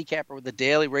the handicapper with the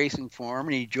Daily Racing Forum,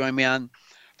 and he joined me on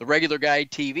the Regular Guy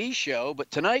TV show.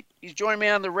 But tonight, he's joined me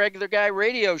on the Regular Guy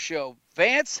radio show.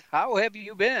 Vance, how have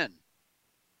you been?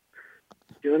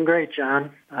 Doing great,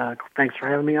 John. Thanks for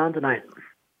having me on tonight.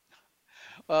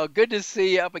 Good to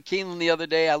see you up at Keeneland the other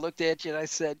day. I looked at you and I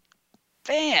said,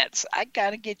 Vance, I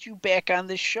got to get you back on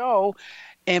the show.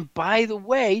 And by the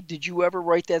way, did you ever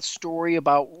write that story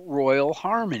about Royal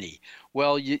Harmony?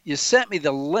 Well, you sent me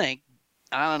the link.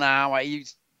 I don't know how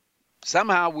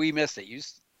somehow we missed it. You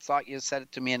thought you said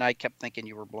it to me and I kept thinking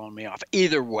you were blowing me off.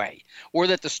 Either way, or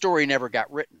that the story never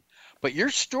got written. But your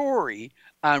story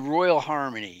on Royal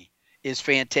Harmony is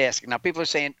fantastic. Now, people are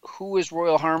saying, who is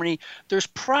Royal Harmony? There's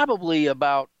probably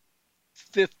about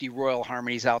 50 Royal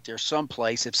Harmonies out there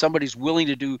someplace. If somebody's willing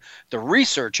to do the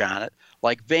research on it,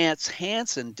 like Vance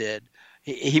Hanson did,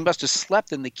 he must have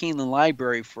slept in the Keeneland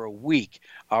library for a week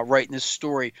writing this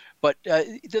story. But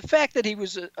the fact that he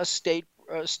was a state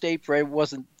bred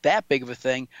wasn't that big of a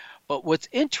thing. But what's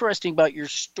interesting about your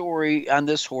story on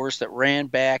this horse that ran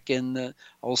back in the,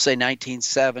 I'll say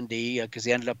 1970, because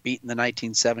he ended up beating the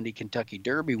 1970 Kentucky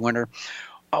Derby winner.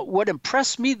 What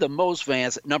impressed me the most,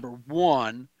 Vance, number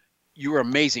one, your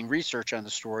amazing research on the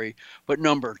story, but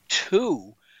number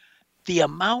two, the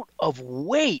amount of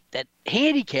weight that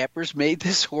handicappers made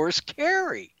this horse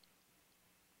carry.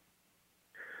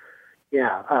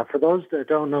 Yeah, for those that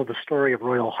don't know the story of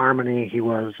Royal Harmony, he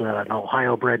was an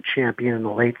Ohio-bred champion in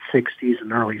the late 60s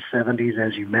and early 70s,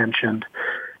 as you mentioned,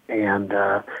 and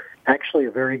actually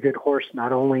a very good horse,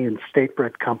 not only in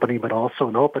state-bred company, but also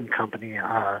in open company.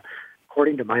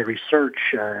 According to my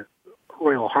research,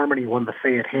 Royal Harmony won the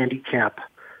Fayette Handicap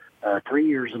 3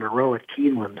 years in a row at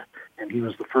Keeneland, and he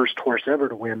was the first horse ever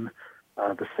to win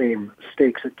the same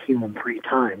stakes at Keeneland 3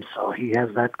 times. So he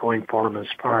has that going for him as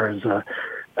far as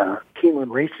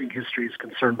Keeneland racing history is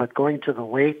concerned. But going to the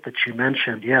weight that you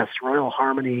mentioned, yes, Royal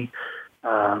Harmony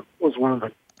was one of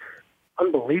the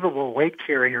unbelievable weight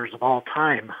carriers of all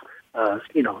time,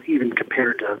 even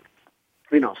compared to,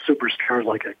 superstars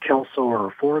like a Kelso or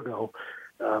a Forgo.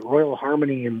 Royal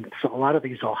Harmony and a lot of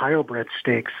these Ohio-bred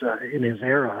stakes in his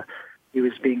era, he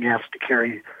was being asked to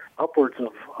carry upwards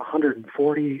of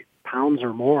 140 pounds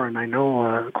or more. And I know,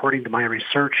 according to my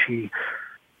research, he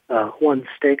won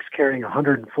stakes carrying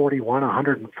 141,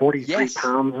 143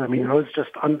 pounds. I mean, it was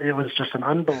just an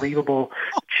unbelievable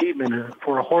achievement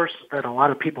for a horse that a lot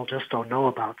of people just don't know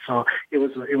about. So it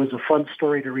was a fun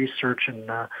story to research, and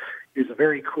he's a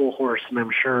very cool horse, and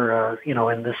I'm sure,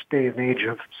 in this day and age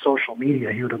of social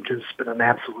media, he would have just been an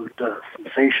absolute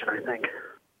sensation, I think.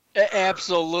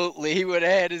 Absolutely. He would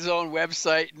have had his own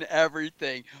website and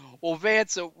everything. Well,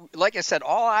 Vance, like I said,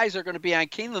 all eyes are going to be on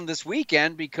Keeneland this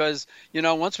weekend because,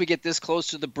 once we get this close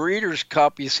to the Breeders'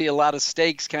 Cup, you see a lot of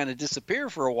stakes kind of disappear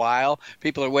for a while.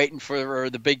 People are waiting for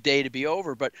the big day to be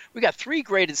over. But we got 3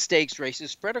 graded stakes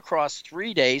races spread across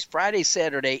 3 days, Friday,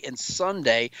 Saturday, and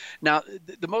Sunday. Now,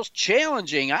 the most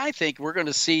challenging, I think, we're going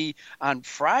to see on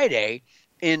Friday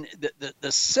in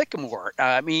the Sycamore.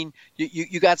 I mean,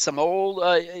 you got some old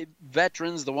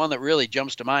veterans. The one that really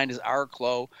jumps to mind is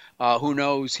Arklow. Who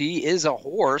knows? He is a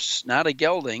horse, not a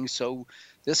gelding, so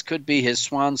this could be his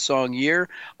swan song year.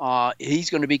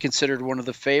 He's going to be considered one of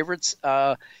the favorites.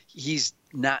 He's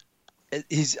a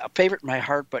favorite in my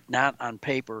heart, but not on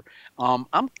paper.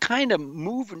 I'm kind of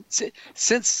moving,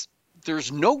 since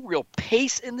there's no real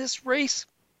pace in this race,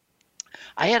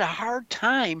 I had a hard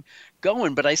time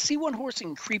going, but I see one horse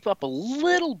can creep up a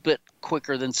little bit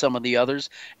quicker than some of the others,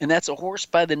 and that's a horse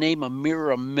by the name of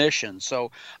Mirror Mission.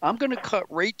 So I'm going to cut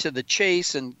right to the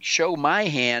chase and show my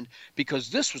hand, because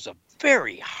this was a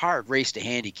very hard race to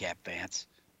handicap, Vance.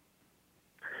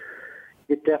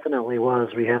 It definitely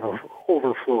was. We have an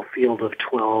overflow field of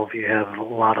 12. You have a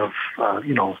lot of,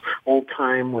 old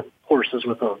time with horses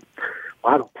with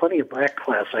plenty of black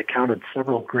class. I counted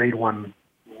several grade 1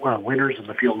 winners in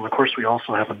the field. And of course, we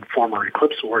also have a former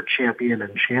Eclipse Award champion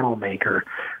and channel maker.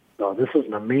 So this is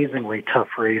an amazingly tough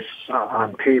race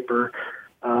on paper.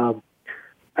 I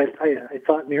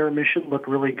thought Mirror Mission looked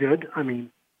really good. I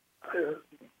mean,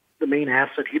 the main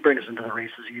asset he brings into the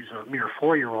race is he's a mere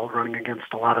 4-year-old running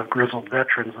against a lot of grizzled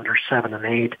veterans that are 7 and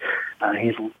 8.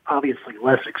 He's obviously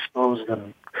less exposed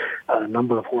than a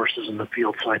number of horses in the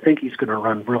field, so I think he's going to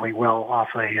run really well off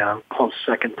a close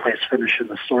second-place finish in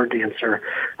the Sword Dancer.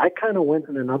 I kind of went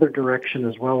in another direction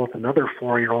as well with another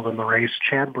 4-year-old in the race.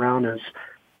 Chad Brown is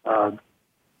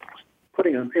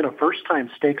putting in a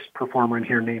first-time stakes performer in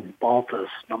here named Baltus,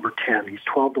 number 10. He's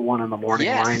 12-1 in the morning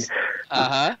line.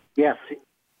 Yes.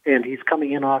 And he's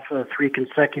coming in off 3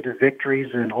 consecutive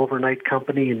victories in Overnight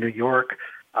Company in New York.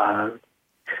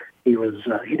 He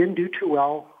didn't do too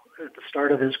well at the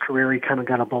start of his career. He kind of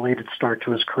got a belated start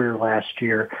to his career last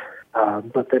year.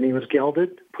 But then he was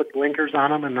gelded, put blinkers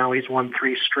on him, and now he's won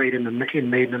 3 straight in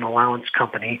Maiden and Allowance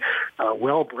Company.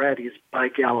 Well-bred, he's by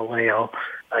Galileo.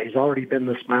 He's already been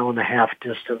this 1.5-mile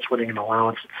distance, winning an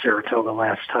allowance at Saratoga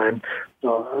last time.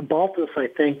 So Baltus, I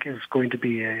think, is going to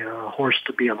be a horse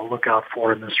to be on the lookout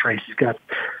for in this race. He's got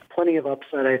plenty of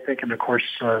upside, I think, and of course,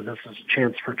 this is a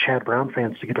chance for Chad Brown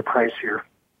fans to get a price here.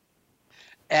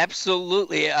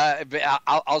 Absolutely.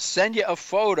 I'll send you a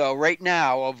photo right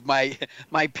now of my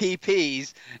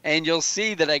PPs, and you'll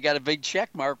see that I got a big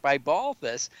check mark by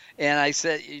Balthus. And I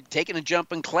said, taking a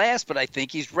jump in class, but I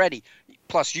think he's ready.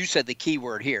 Plus, you said the key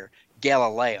word here,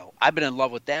 Galileo. I've been in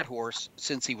love with that horse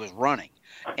since he was running.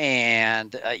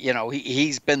 And,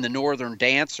 he's been the Northern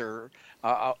Dancer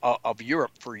of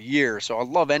Europe for years. So I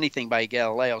love anything by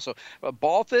Galileo. So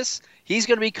Balthus, he's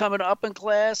going to be coming up in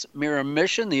class.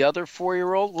 Miramission, the other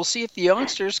 4-year-old. We'll see if the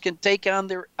youngsters can take on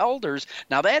their elders.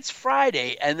 Now, that's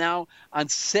Friday. And now on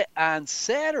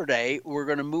Saturday, we're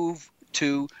going to move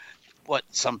to what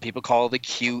some people call the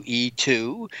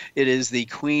QE2. It is the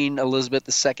Queen Elizabeth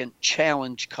II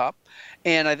Challenge Cup.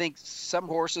 And I think some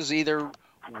horses either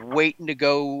waiting to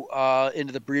go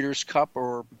into the Breeders' Cup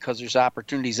or because there's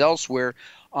opportunities elsewhere.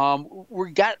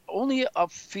 We got only a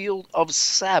field of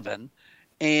 7,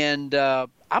 and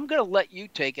I'm going to let you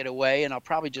take it away, and I'll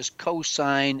probably just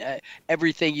co-sign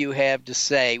everything you have to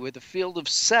say. With a field of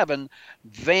 7,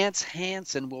 Vance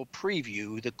Hanson will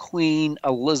preview the Queen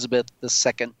Elizabeth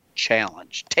II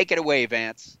Challenge. Take it away,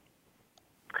 Vance.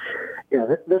 Yeah,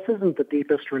 this isn't the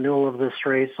deepest renewal of this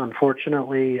race.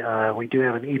 Unfortunately, we do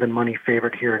have an even money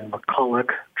favorite here in McKulick,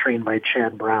 trained by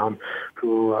Chad Brown,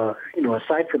 who,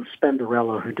 aside from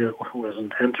Spenderella, who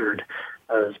wasn't entered,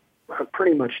 is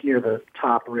pretty much near the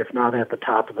top, or if not at the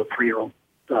top of the 3-year-old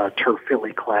Turf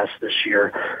Filly class this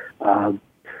year.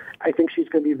 I think she's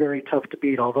going to be very tough to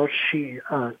beat, although she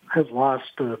has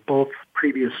lost both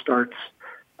previous starts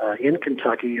in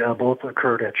Kentucky. Both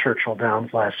occurred at Churchill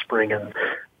Downs last spring, and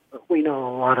we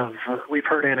know we've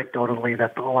heard anecdotally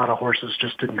that a lot of horses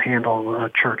just didn't handle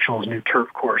Churchill's new turf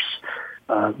course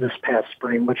this past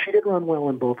spring, but she did run well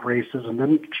in both races. And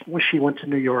then when she went to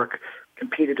New York,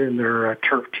 competed in their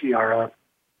Turf Tiara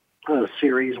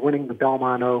series, winning the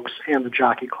Belmont Oaks and the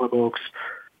Jockey Club Oaks,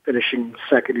 finishing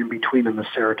second in between in the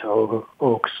Saratoga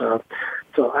Oaks.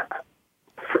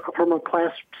 From a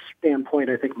class standpoint,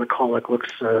 I think McKulick looks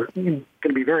going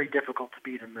to be very difficult to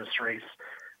beat in this race.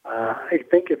 I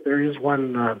think if there is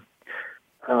one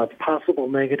possible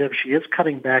negative, she is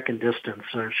cutting back in distance.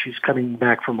 She's cutting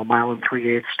back from 1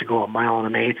 3/8 to go 1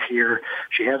 1/8 here.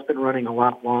 She has been running a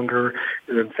lot longer,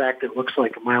 and in fact, it looks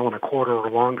like 1 1/4 or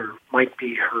longer might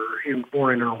be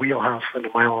more in her wheelhouse than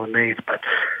 1 1/8. But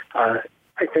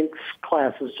I think this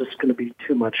class is just going to be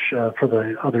too much for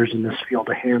the others in this field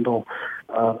to handle.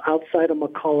 Outside of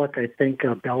McKulick, I think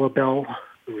Bellabel,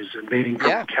 who's invading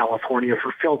from California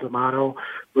for Phil D'Amato,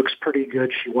 looks pretty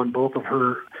good. She won both of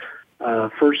her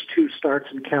first 2 starts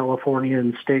in California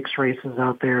in stakes races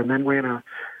out there, and then ran a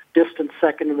distant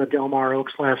second in the Del Mar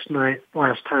Oaks last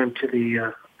time to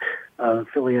the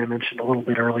filly I mentioned a little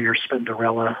bit earlier,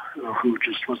 Spenderella, who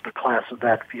just was the class of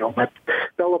that field. But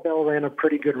Bellabel ran a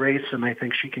pretty good race, and I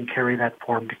think she can carry that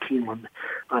form to Keeneland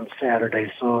on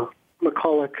Saturday. So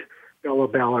McKulick,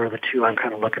 Bellabel are the 2 I'm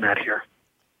kind of looking at here.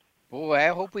 Boy, I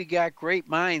hope we got great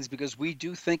minds, because we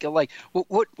do think alike.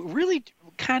 What really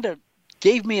kind of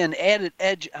gave me an added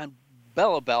edge on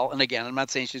Bellabel, and again, I'm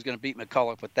not saying she's going to beat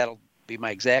McKulick, but that'll be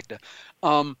my exacta,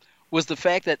 was the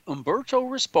fact that Umberto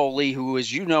Rispoli, who,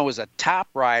 as you know, is a top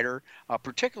rider,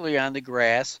 particularly on the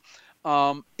grass,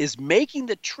 is making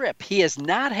the trip. He has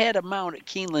not had a mount at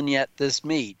Keeneland yet this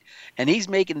meet, and he's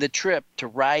making the trip to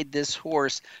ride this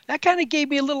horse. That kind of gave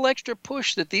me a little extra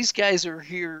push that these guys are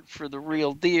here for the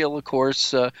real deal. Of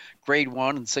course, grade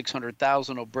 1 and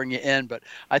 600,000 will bring you in, but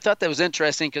I thought that was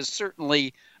interesting, because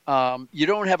certainly you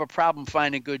don't have a problem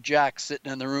finding good jocks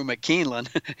sitting in the room at Keeneland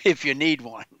if you need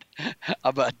one.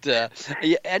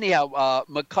 Anyhow,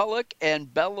 McKulick and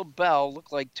Bellabel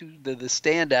look like 2 of the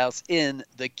standouts in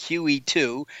the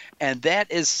QE2, and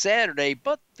that is Saturday.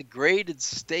 But the graded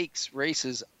stakes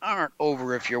races aren't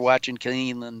over if you're watching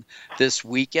Keeneland this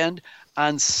weekend.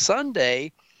 On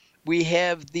Sunday, we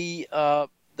have the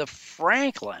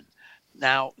Franklin.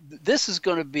 Now, this is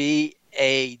going to be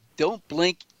a don't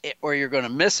blink or you're going to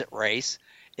miss it race.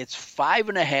 It's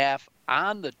 5.5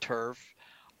 on the turf.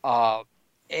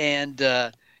 And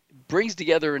brings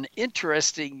together an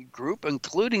interesting group,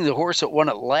 including the horse that won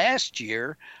it last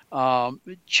year,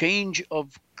 Change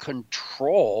of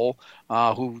Control,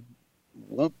 who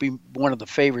won't be one of the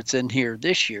favorites in here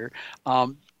this year.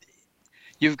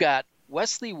 You've got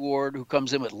Wesley Ward, who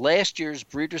comes in with last year's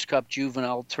Breeders' Cup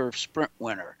Juvenile Turf Sprint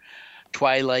winner.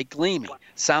 Twilight Gleaming.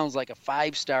 Sounds like a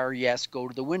 5-star yes, go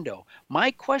to the window.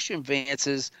 My question, Vance,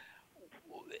 is,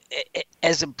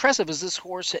 as impressive as this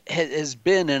horse has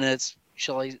been in its,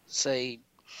 shall I say,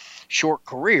 short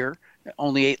career,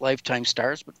 only 8 lifetime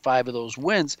starts, but 5 of those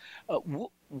wins,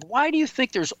 why do you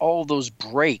think there's all those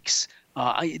breaks?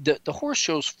 The horse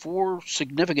shows 4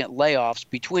 significant layoffs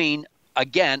between,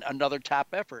 again, another top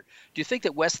effort. Do you think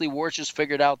that Wesley Ward just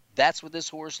figured out that's what this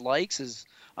horse likes, is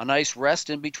a nice rest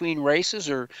in between races?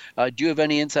 Or do you have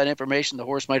any inside information the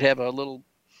horse might have a little,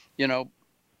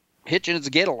 hitch in its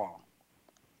get along?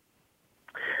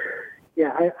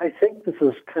 Yeah, I think this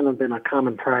has kind of been a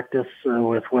common practice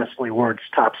with Wesley Ward's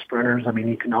top sprinters. I mean,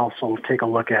 you can also take a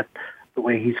look at the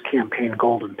way he's campaigned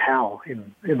Golden Pal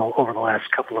over the last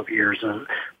couple of years.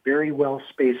 Very well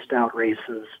spaced out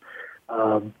races.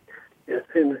 In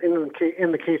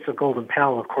the case of Golden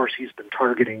Pal, of course, he's been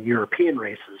targeting European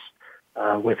races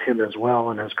with him as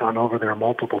well, and has gone over there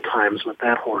multiple times with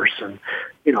that horse. And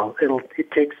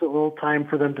it takes a little time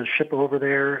for them to ship over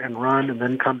there and run, and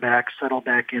then come back, settle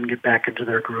back in, get back into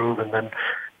their groove, and then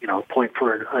point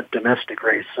for a domestic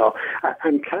race. So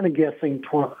I'm kind of guessing.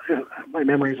 My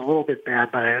memory is a little bit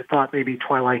bad, but I thought maybe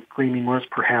Twilight Gleaming was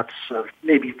perhaps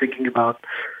maybe thinking about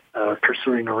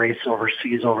pursuing a race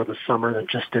overseas over the summer that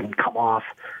just didn't come off.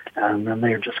 And then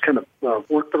they just kind of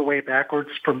worked their way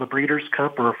backwards from the Breeders'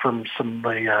 Cup or from some of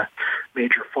the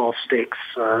major fall stakes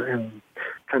and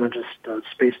kind of just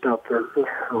spaced out their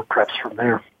preps from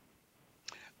there.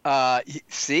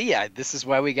 This is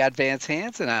why we got Vance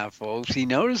Hanson on, folks. He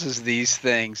notices these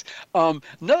things.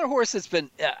 Another horse that's been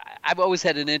I've always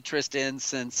had an interest in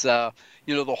since the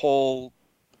whole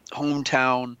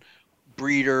hometown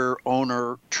breeder,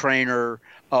 owner, trainer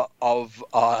of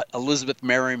Elizabeth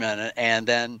Merriman, and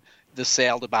then the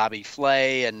sale to Bobby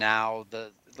Flay, and now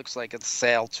it looks like it's a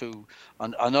sale to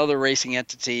another racing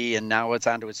entity, and now it's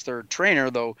onto its third trainer,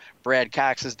 though Brad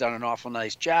Cox has done an awful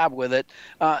nice job with it.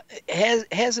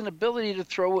 Has an ability to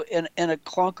throw in a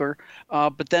clunker,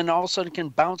 but then all of a sudden can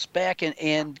bounce back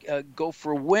and go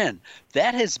for a win.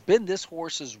 That has been this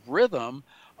horse's rhythm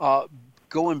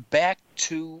going back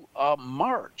to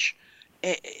March.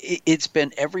 It's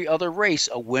been every other race,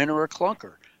 a win or a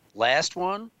clunker. Last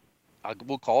one,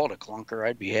 we'll call it a clunker.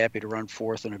 I'd be happy to run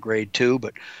fourth in a grade 2.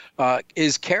 But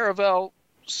is Caravel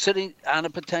sitting on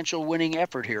a potential winning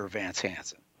effort here, Vance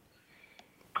Hanson?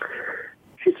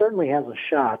 She certainly has a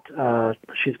shot.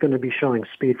 She's going to be showing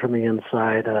speed from the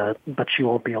inside, but she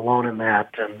won't be alone in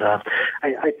that. And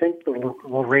I think the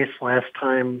race last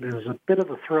time was a bit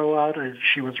of a throwout.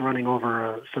 She was running over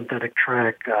a synthetic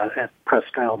track at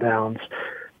Presque Isle Downs.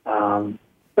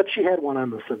 But she had one on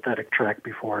the synthetic track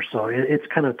before, so it's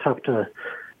kind of tough to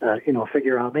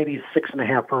figure out. Maybe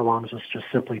 6.5 furlongs is just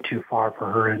simply too far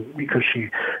for her, and because she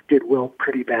did wilt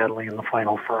pretty badly in the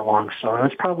final furlong. So it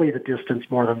was probably the distance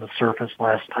more than the surface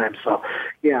last time. So,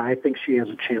 yeah, I think she has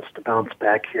a chance to bounce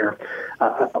back here.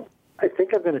 I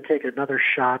think I'm going to take another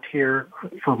shot here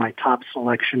for my top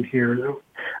selection here.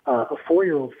 A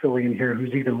 4-year-old filly in here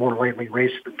who's even more lightly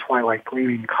raced than Twilight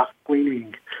Gleaming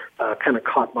kind of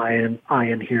caught my eye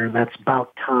in here, and that's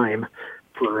About Time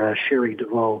for Sherry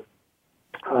DeVoe.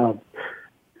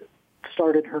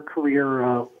 Started her career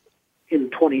in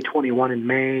 2021 in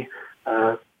May,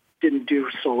 didn't do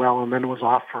so well, and then was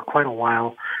off for quite a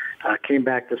while. Came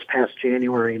back this past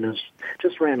January and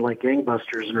just ran like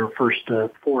gangbusters in her first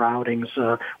 4 outings,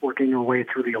 working her way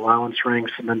through the allowance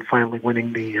ranks, and then finally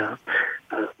winning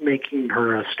making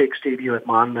her stakes debut at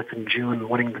Monmouth in June,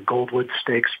 winning the Goldwood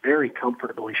Stakes very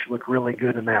comfortably. She looked really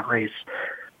good in that race.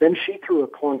 Then she threw a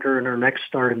clunker in her next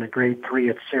start in the grade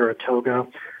 3 at Saratoga.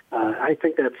 I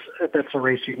think that's a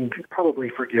race you can probably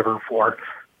forgive her for.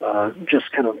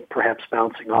 Just kind of perhaps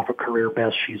bouncing off a career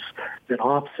best. She's been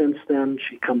off since then.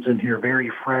 She comes in here very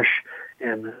fresh,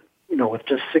 and with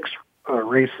just 6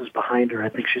 races behind her, I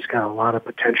think she's got a lot of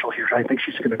potential here. I think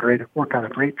she's going to work on a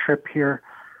great trip here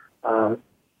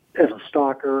as a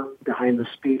stalker behind the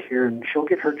speed here, and she'll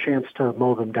get her chance to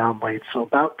mow them down late. So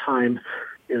About Time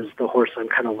is the horse I'm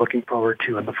kind of looking forward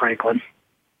to in the Franklin.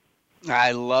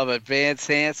 I love it, Vance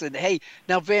Hanson. Hey,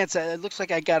 now, Vance, it looks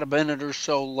like I got a minute or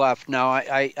so left. Now,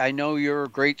 I know you're a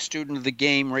great student of the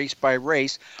game, race by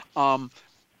race.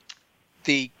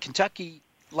 The Kentucky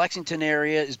Lexington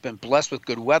area has been blessed with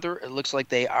good weather. It looks like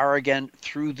they are again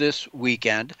through this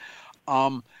weekend.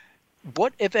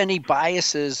 What, if any,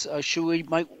 biases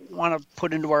might want to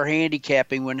put into our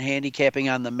handicapping when handicapping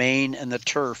on the main and the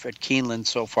turf at Keeneland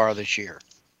so far this year?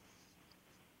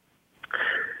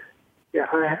 Yeah,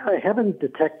 I haven't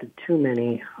detected too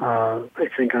many, I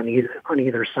think, on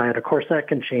either side. Of course, that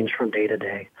can change from day to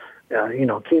day.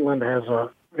 Keeneland has a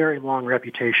very long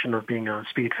reputation of being a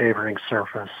speed-favoring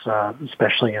surface,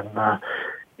 especially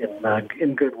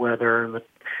in good weather,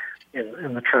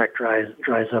 and the track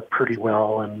dries up pretty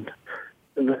well. And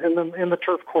in the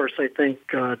turf course, I think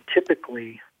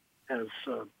typically has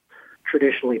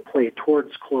traditionally played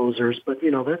towards closers, but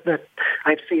that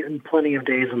I've seen plenty of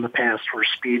days in the past where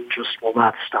speed just will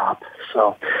not stop.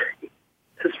 So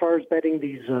as far as betting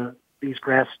these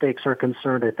grass stakes are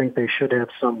concerned, I think they should have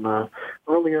some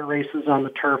earlier races on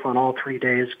the turf on all 3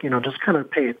 days.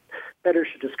 Bettors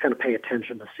should just kind of pay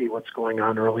attention to see what's going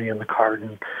on early in the card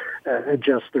and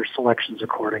adjust their selections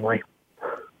accordingly.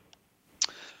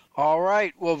 All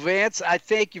right. Well, Vance, I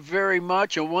thank you very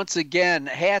much. And once again,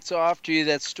 hats off to you.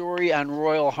 That story on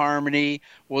Royal Harmony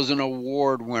was an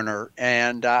award winner.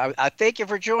 And I thank you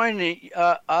for joining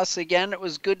us again. It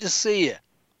was good to see you.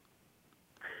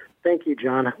 Thank you,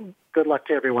 John. Good luck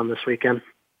to everyone this weekend.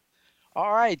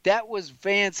 All right. That was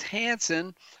Vance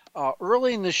Hanson.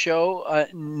 Early in the show,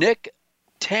 Nick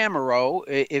Tammaro,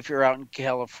 if you're out in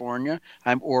California,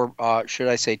 or should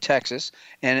I say Texas,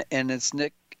 and it's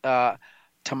Nick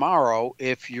Tammaro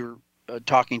if you're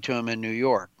talking to him in New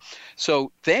York.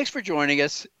 So thanks for joining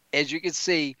us. As you can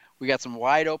see, we got some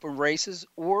wide open races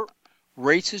or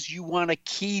races you want to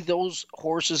key those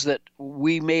horses that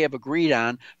we may have agreed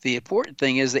on. The important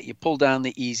thing is that you pull down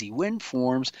the easy win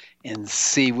forms and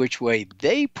see which way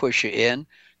they push you in.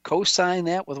 Co-sign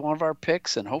that with one of our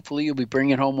picks, and hopefully you'll be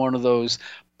bringing home one of those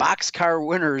boxcar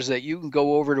winners that you can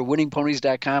go over to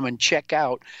winningponies.com and check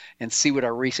out and see what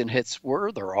our recent hits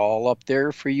were. They're all up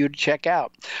there for you to check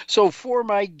out. So for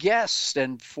my guest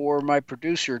and for my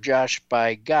producer, Josh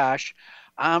by Gosh,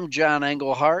 I'm John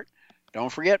Englehart.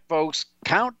 Don't forget, folks,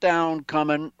 countdown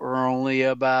coming. We're only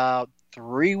about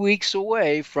 3 weeks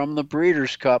away from the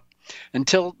Breeders' Cup.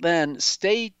 Until then,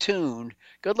 stay tuned.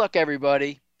 Good luck,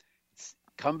 everybody.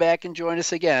 Come back and join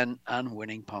us again on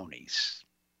Winning Ponies.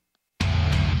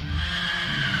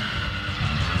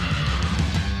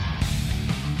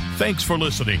 Thanks for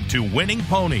listening to Winning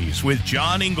Ponies with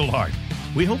John Englehart.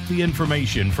 We hope the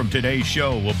information from today's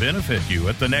show will benefit you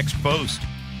at the next post.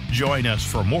 Join us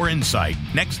for more insight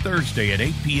next Thursday at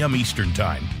 8 p.m. Eastern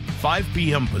Time, 5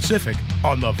 p.m. Pacific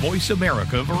on the Voice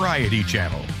America Variety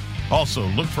Channel. Also,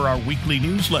 look for our weekly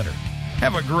newsletter.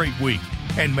 Have a great week,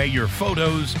 and may your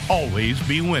photos always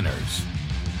be winners.